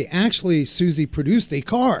company. They actually, Susie, produced a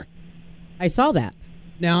car. I saw that.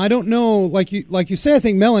 Now, I don't know, like you say, I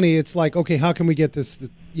think, Melanie, it's like, okay, how can we get this,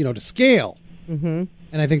 to scale? Mm-hmm.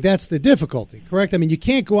 And I think that's the difficulty, correct? I mean, you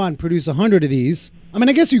can't go out and produce 100 of these. I mean,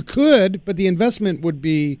 I guess you could, but the investment would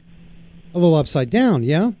be a little upside down,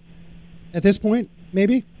 yeah? At this point,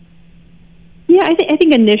 maybe? Yeah, I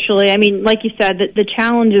think initially, I mean, like you said, the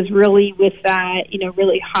challenge is really with that,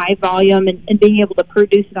 really high volume and being able to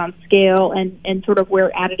produce it on scale and sort of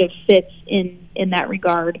where additive fits in that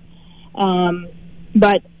regard.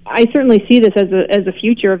 But I certainly see this as a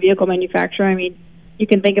future of vehicle manufacturing. I mean, you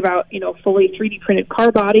can think about, fully 3D printed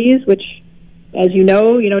car bodies, which, as you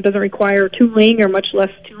know, doesn't require tooling or much less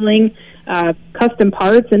tooling, custom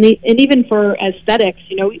parts, and even for aesthetics,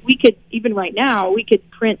 we could, even right now, we could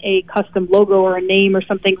print a custom logo or a name or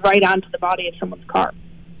something right onto the body of someone's car.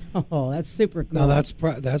 Oh, that's super cool. No, that's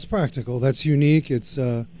practical. That's unique. It's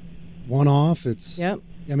one-off. It's, yep.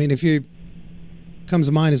 I mean, if you comes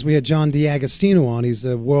to mind is we had John D'Agostino on. He's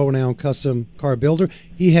a world-renowned custom car builder.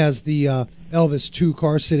 He has the Elvis 2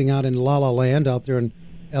 car sitting out in La La Land out there in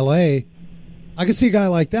L.A. I could see a guy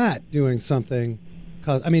like that doing something.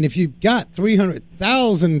 I mean, if you've got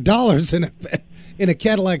 $300,000 in a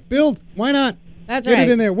Cadillac build, why not? That's Get right.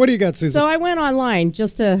 it in there. What do you got, Susan? So I went online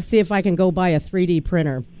just to see if I can go buy a 3D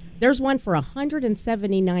printer. There's one for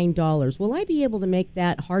 $179. Will I be able to make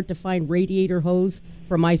that hard-to-find radiator hose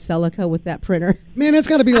for my Celica with that printer? Man, that's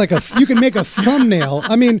got to be like you can make a thumbnail.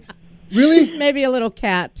 I mean, really? Maybe a little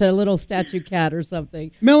cat, a little statue cat or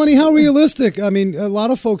something. Melanie, how realistic? I mean, a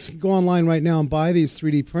lot of folks go online right now and buy these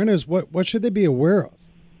 3D printers. What should they be aware of?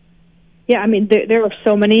 Yeah, I mean, there are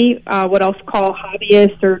so many what I'll call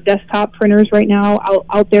hobbyist or desktop printers right now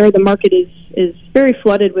out there. The market is very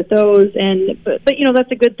flooded with those, but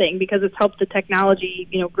that's a good thing because it's helped the technology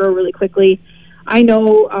grow really quickly. I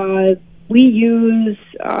know we use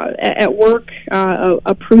at work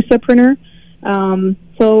a Prusa printer.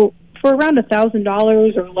 So for around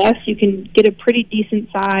 $1,000 or less, you can get a pretty decent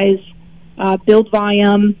size build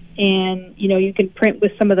volume, and you can print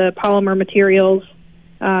with some of the polymer materials.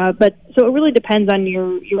 But so it really depends on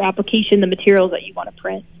your application, the materials that you want to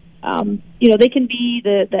print. They can be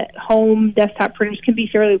the home desktop printers can be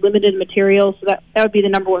fairly limited materials, so that would be the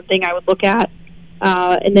number one thing I would look at.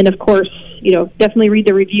 And then, of course, definitely read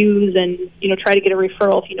the reviews and, try to get a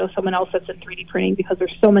referral if you know someone else that's in 3D printing because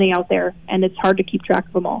there's so many out there and it's hard to keep track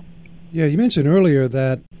of them all. Yeah, you mentioned earlier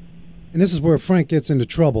that, and this is where Frank gets into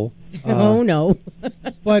trouble. Oh, no.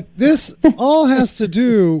 But this all has to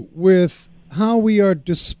do with how we are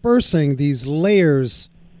dispersing these layers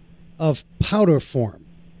of powder form.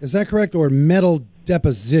 Is that correct? Or metal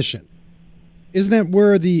deposition? Isn't that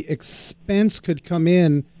where the expense could come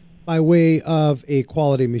in by way of a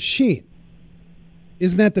quality machine?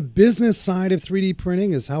 Isn't that the business side of 3D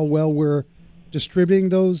printing, is how well we're distributing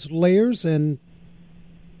those layers? And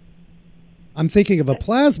I'm thinking of a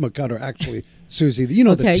plasma cutter, actually, Susie.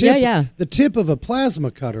 The tip of a plasma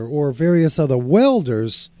cutter or various other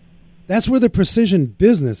welders. That's where the precision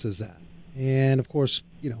business is at. And, of course,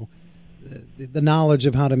 the knowledge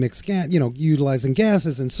of how to mix gas, utilizing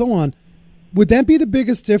gases and so on. Would that be the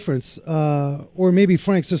biggest difference? Or maybe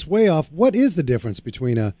Frank's just way off. What is the difference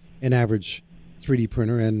between an average 3D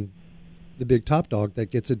printer and the big top dog that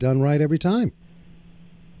gets it done right every time?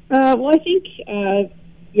 Well, I think,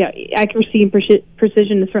 accuracy and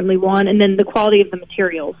precision is certainly one, and then the quality of the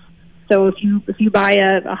materials. So if you buy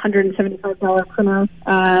a $175 printer,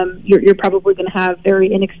 you're probably going to have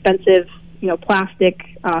very inexpensive, plastic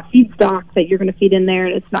feedstock that you're going to feed in there,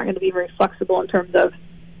 and it's not going to be very flexible in terms of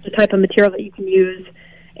the type of material that you can use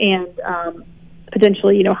and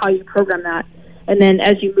potentially, how you program that. And then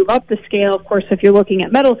as you move up the scale, of course, if you're looking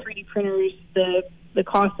at metal 3D printers, the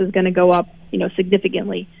cost is going to go up,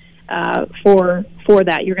 significantly for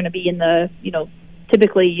that. You're going to be in the,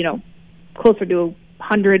 typically, closer to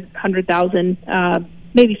 100,000,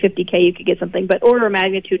 maybe 50K you could get something, but order of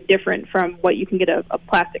magnitude different from what you can get a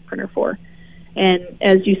plastic printer for. And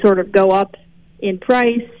as you sort of go up in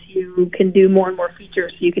price, you can do more and more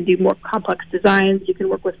features. So you can do more complex designs, you can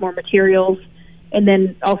work with more materials, and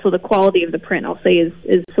then also the quality of the print, I'll say, is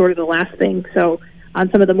sort of the last thing. So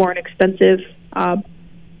on some of the more inexpensive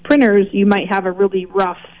printers, you might have a really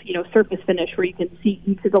rough, surface finish where you can see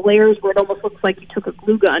into the layers where it almost looks like you took a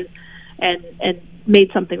glue gun and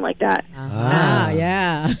made something like that.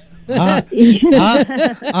 Yeah. I'm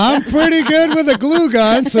pretty good with a glue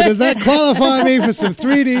gun, so does that qualify me for some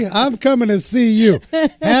 3D? I'm coming to see you.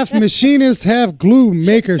 Half machinist, half glue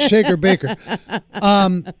maker, shaker, baker.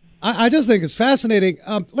 I just think it's fascinating.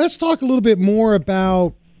 Let's talk a little bit more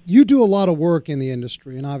about, you do a lot of work in the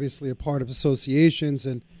industry and obviously a part of associations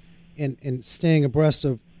and staying abreast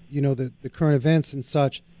of, the current events and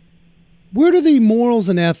such. Where do the morals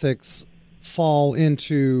and ethics fall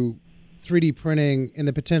into 3D printing and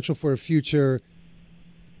the potential for a future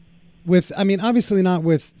with, obviously not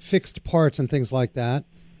with fixed parts and things like that,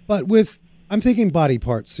 but with, I'm thinking body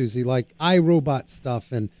parts, Susie, like iRobot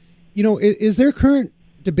stuff. And, is there current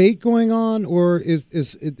debate going on, or is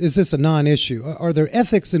this a non-issue? Are there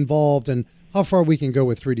ethics involved, and how far we can go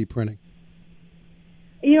with 3D printing?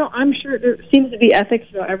 I'm sure there seems to be ethics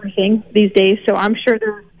about everything these days, so I'm sure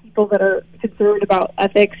there's people that are concerned about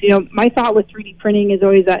ethics. My thought with 3D printing is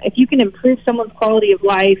always that if you can improve someone's quality of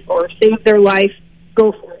life or save their life,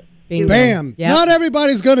 go for it. Bingo. Bam! Yep. Not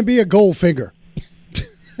everybody's going to be a Goldfinger.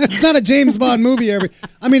 It's not a James Bond movie.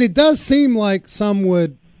 It does seem like some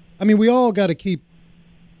would. We all got to keep,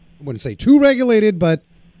 I wouldn't say too regulated, but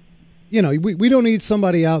we don't need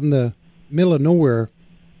somebody out in the middle of nowhere.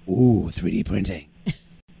 Ooh, 3D printing.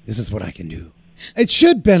 This is what I can do. It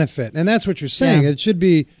should benefit, and that's what you're saying. Yeah. It should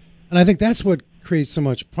be, and I think that's what creates so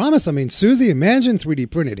much promise. Susie, imagine 3D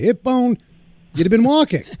printed hip bone. You'd have been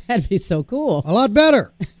walking. That'd be so cool. A lot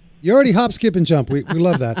better. You already hop, skip, and jump. We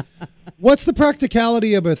love that. What's the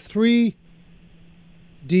practicality of a 3D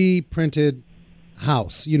printed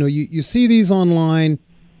house? You see these online.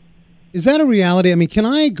 Is that a reality? Can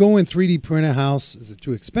I go and 3D print a house? Is it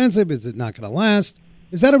too expensive? Is it not going to last?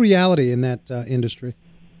 Is that a reality in that industry?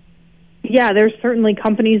 Yeah, there's certainly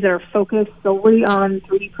companies that are focused solely on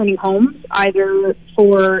 3D printing homes, either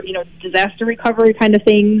for, disaster recovery kind of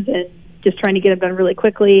things and just trying to get them done really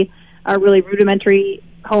quickly, really rudimentary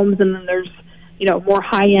homes, and then there's, more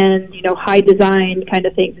high-end, high design kind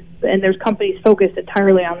of things, and there's companies focused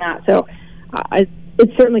entirely on that. So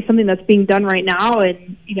it's certainly something that's being done right now,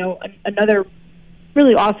 and, another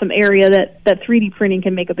really awesome area that 3D printing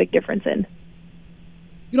can make a big difference in.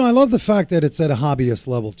 I love the fact that it's at a hobbyist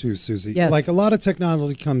level too, Susie. Yes. Like a lot of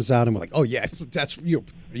technology comes out and we're like, oh yeah, that's you.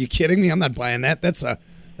 Are you kidding me? I'm not buying that. That's a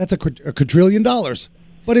quadrillion dollars.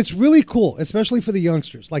 But it's really cool, especially for the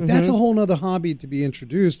youngsters. Like that's a whole nother hobby to be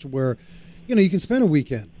introduced where, you can spend a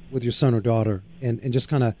weekend with your son or daughter and just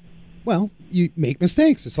kind of, you make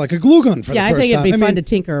mistakes. It's like a glue gun for the first time. Yeah, I think it'd be fun to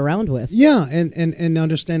tinker around with. Yeah, and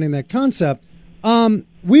understanding that concept.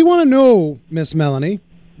 We want to know, Miss Melanie,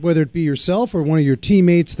 whether it be yourself or one of your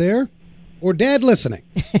teammates there or dad listening.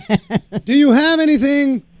 Do you have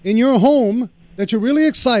anything in your home that you're really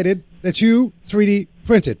excited that you 3D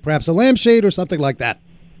printed? Perhaps a lampshade or something like that?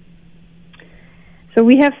 So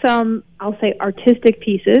we have some, I'll say, artistic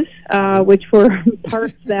pieces, which were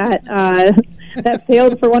parts that that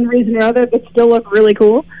failed for one reason or other but still look really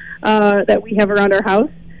cool, that we have around our house.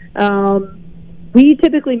 We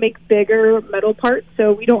typically make bigger metal parts,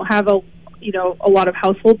 so we don't have a lot of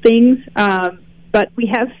household things, but we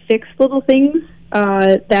have fixed little things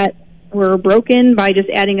that were broken by just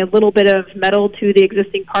adding a little bit of metal to the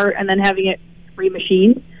existing part and then having it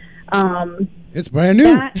remachined. It's brand new.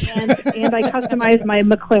 And I customize my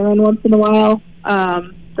McLaren once in a while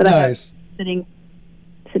that I have sitting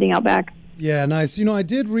out back. Yeah, nice. I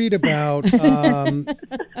did read about,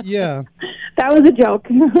 yeah. That was a joke.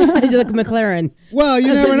 You look McLaren. Well,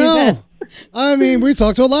 you never know. We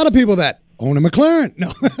talked to a lot of people that own a McLaren.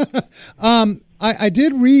 No. I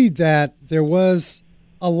did read that there was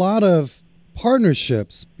a lot of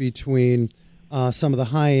partnerships between some of the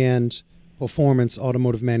high-end performance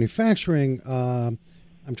automotive manufacturing. I'm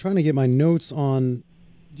trying to get my notes on.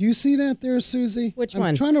 Do you see that there, Susie? Which one?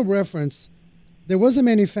 I'm trying to reference. There was a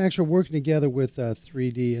manufacturer working together with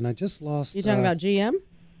 3D, and I just lost. You talking about GM?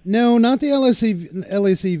 No, not the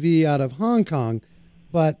LACV out of Hong Kong,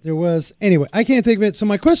 but there was. Anyway, I can't think of it. So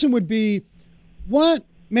my question would be, what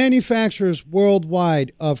manufacturers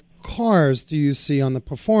worldwide of cars do you see on the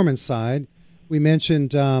performance side? We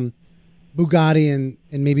mentioned Bugatti and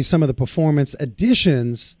maybe some of the performance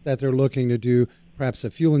additions that they're looking to do, perhaps a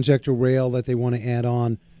fuel injector rail that they want to add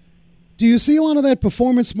on. Do you see a lot of that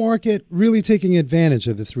performance market really taking advantage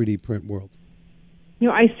of the 3D print world?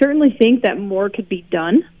 I certainly think that more could be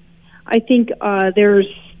done. I think there's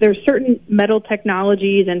certain metal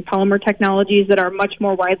technologies and polymer technologies that are much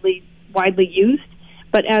more widely used.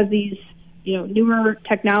 But as these newer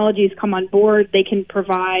technologies come on board, they can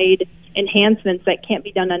provide enhancements that can't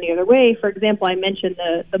be done any other way. For example, I mentioned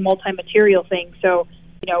the multi-material thing. So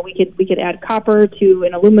We could add copper to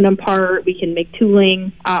an aluminum part. We can make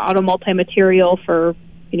tooling, auto multi-material for,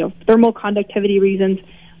 thermal conductivity reasons.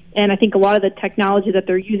 And I think a lot of the technology that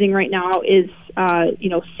they're using right now is,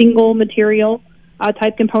 single material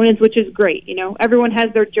type components, which is great. Everyone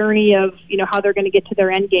has their journey of, how they're going to get to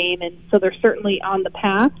their end game. And so they're certainly on the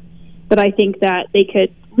path. But I think that they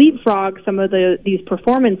could leapfrog some of these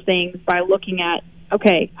performance things by looking at,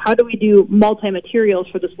 okay, how do we do multi-materials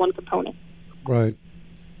for this one component? Right.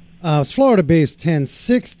 It's Florida-based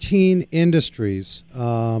 1016 Industries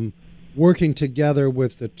working together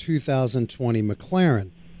with the 2020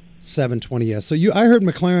 McLaren 720S. So I heard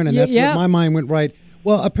McLaren, and that's what my mind went right.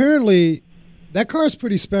 Well, apparently that car is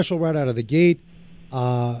pretty special right out of the gate,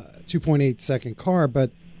 2.8-second car.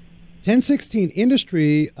 But 1016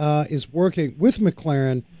 Industry is working with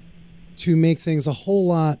McLaren to make things a whole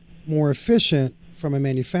lot more efficient from a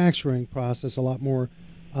manufacturing process, a lot more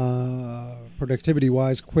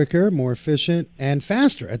productivity-wise, quicker, more efficient, and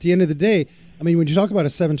faster. At the end of the day, I mean, when you talk about a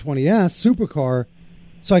 720S supercar,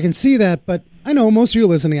 so I can see that, but I know most of you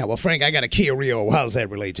listening out, well, Frank, I got a Kia Rio. How does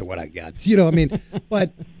that relate to what I got?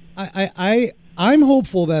 But I'm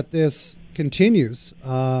hopeful that this continues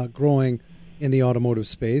growing in the automotive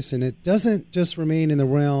space, and it doesn't just remain in the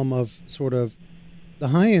realm of sort of the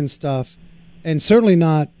high-end stuff, and certainly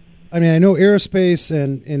not. I mean, I know aerospace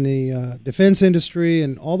and in the defense industry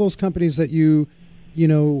and all those companies that you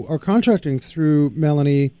are contracting through,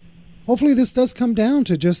 Melanie. Hopefully, this does come down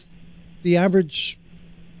to just the average.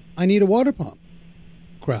 I need a water pump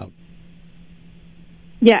crowd.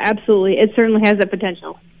 Yeah, absolutely. It certainly has the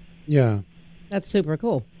potential. Yeah, that's super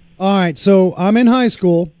cool. All right, so I'm in high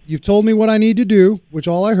school. You've told me what I need to do, which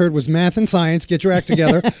all I heard was math and science. Get your act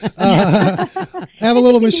together. Have a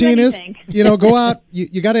little machinist. Go out.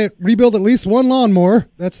 You got to rebuild at least one lawnmower.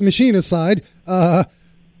 That's the machinist side.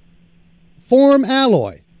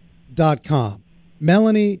 ForumAlloy.com.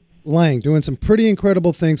 Melanie Lang doing some pretty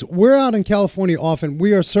incredible things. We're out in California often.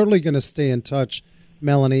 We are certainly going to stay in touch,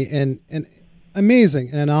 Melanie, and amazing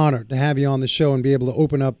and an honor to have you on the show and be able to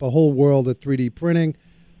open up a whole world of 3D printing.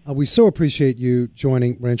 We so appreciate you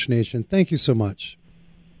joining Wrench Nation. Thank you so much.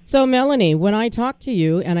 So, Melanie, when I talked to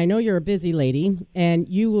you, and I know you're a busy lady, and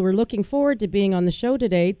you were looking forward to being on the show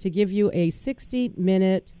today to give you a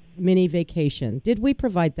 60-minute mini vacation. Did we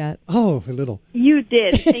provide that? Oh, a little. You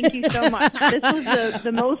did. Thank you so much. This was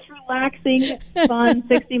the most relaxing, fun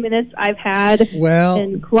 60 minutes I've had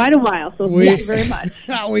in quite a while. So thank you very much.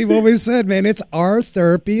 We've always said, man, it's our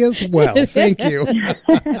therapy as well. Thank you.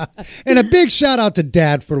 And a big shout out to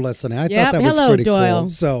Dad for listening. I thought that was pretty cool.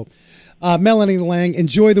 So, Melanie Lang,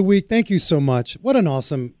 enjoy the week. Thank you so much. What an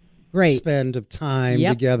awesome spend of time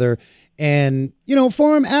together. And,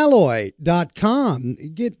 ForumAlloy.com.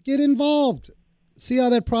 Get involved. See how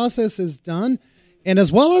that process is done. And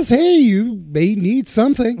as well as, hey, you may need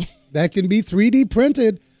something that can be 3D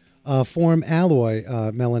printed. Forum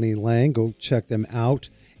Alloy, Melanie Lang. Go check them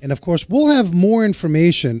out. And, of course, we'll have more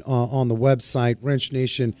information on the website,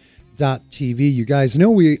 wrenchnation.tv. You guys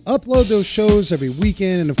know we upload those shows every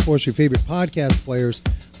weekend. And, of course, your favorite podcast players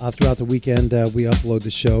throughout the weekend, we upload the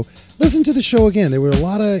show. Listen to the show again. There were a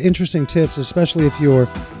lot of interesting tips, especially if you're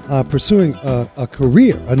pursuing a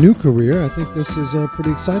career, a new career. I think this is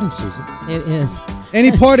pretty exciting, Susan. It is.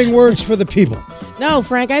 Any parting words for the people? No,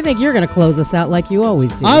 Frank, I think you're going to close us out like you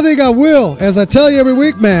always do. I think I will. As I tell you every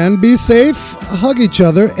week, man, be safe, hug each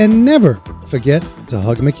other, and never forget to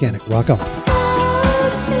hug a mechanic. Rock on.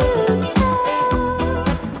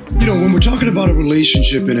 When we're talking about a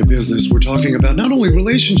relationship in a business, we're talking about not only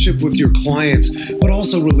relationship with your clients, but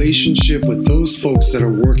also relationship with those folks that are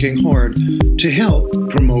working hard to help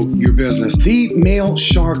promote your business.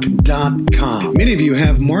 TheMailShark.com. Many of you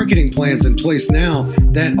have marketing plans in place now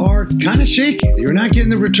that are kind of shaky. You're not getting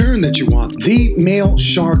the return that you want.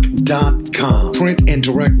 TheMailShark.com. Print and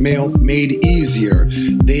direct mail made easier.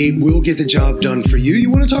 They will get the job done for you. You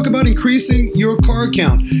want to talk about increasing your car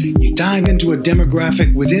count. You dive into a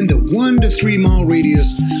demographic within the 1 to 3 mile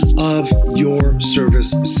radius of your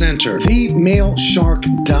service center.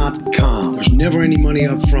 TheMailShark.com. There's never any money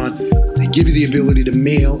up front. They give you the ability to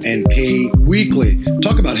mail and pay weekly.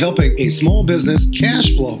 Talk about helping a small business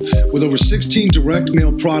cash flow. With over 16 direct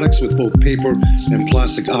mail products with both paper and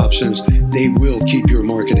plastic options, they will keep your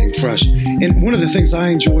marketing fresh. And one of the things I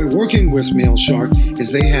enjoy working with MailShark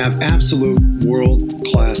is they have absolute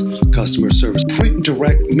world-class customer service. Print and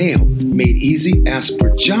direct mail made easy. Ask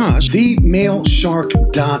for Josh.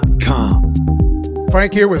 TheMailShark.com.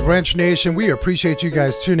 Frank here with Wrench Nation. We appreciate you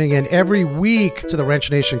guys tuning in every week to the Wrench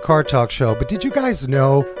Nation Car Talk Show. But did you guys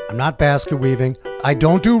know I'm not basket weaving? I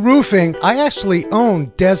don't do roofing. I actually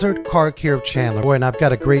own Desert Car Care of Chandler. Boy, and I've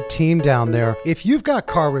got a great team down there. If you've got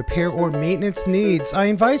car repair or maintenance needs, I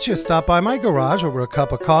invite you to stop by my garage over a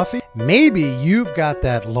cup of coffee. Maybe you've got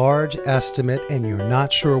that large estimate and you're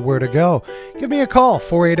not sure where to go. Give me a call,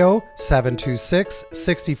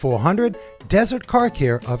 480-726-6400, Desert Car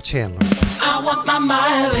Care of Chandler. I want my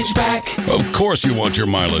mileage back. Of course you want your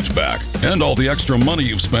mileage back and all the extra money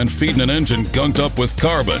you've spent feeding an engine gunked up with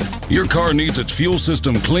carbon. Your car needs its fuel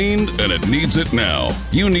system cleaned, and it needs it now.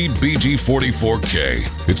 You need BG44K.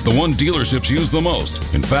 It's the one dealerships use the most.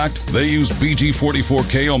 In fact, they use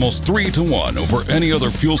BG44K almost 3-to-1 over any other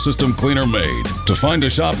fuel system cleaner made. To find a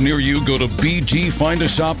shop near you, go to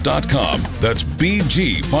bgfindashop.com. That's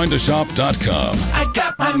bgfindashop.com. I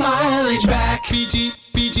got my mileage back. BG.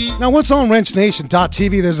 Now, what's on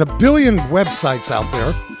WrenchNation.tv? There's a billion websites out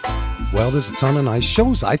there. Well, there's a ton of nice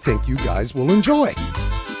shows I think you guys will enjoy.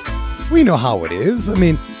 We know how it is. I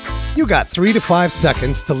mean, you got 3 to 5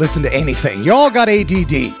 seconds to listen to anything. You all got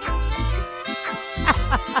ADD.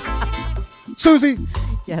 Susie,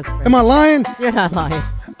 Yes, Frank. am I lying? You're not lying.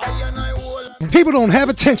 People don't have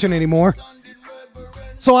attention anymore.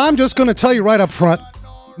 So I'm just going to tell you right up front.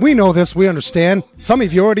 We know this. We understand. Some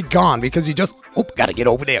of you already gone because you just, got to get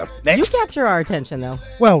over there. You Next. capture our attention, though.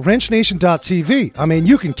 Well, WrenchNation.tv. I mean,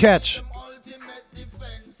 you can catch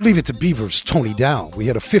Leave It to Beaver's Tony Dow. We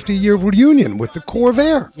had a 50-year reunion with the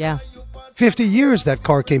Corvair. Yeah. 50 years that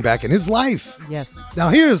car came back in his life. Yes. Now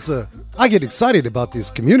here's, I get excited about this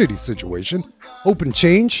community situation. Hope and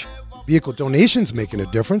Change. Vehicle donations making a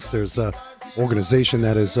difference. There's an organization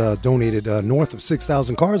that has donated north of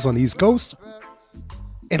 6,000 cars on the East Coast.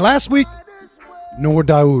 And last week, Noor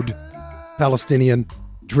Daoud, Palestinian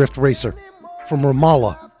drift racer from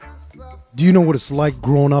Ramallah. Do you know what it's like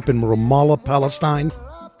growing up in Ramallah, Palestine?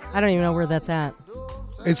 I don't even know where that's at.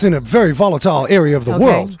 It's in a very volatile area of the Okay.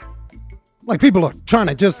 world. Like, people are trying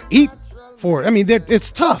to just eat for it. I mean, it's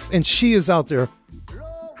tough. And she is out there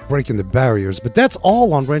breaking the barriers. But that's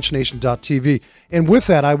all on WrenchNation.tv. And with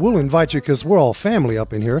that, I will invite you, because we're all family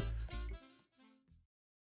up in here,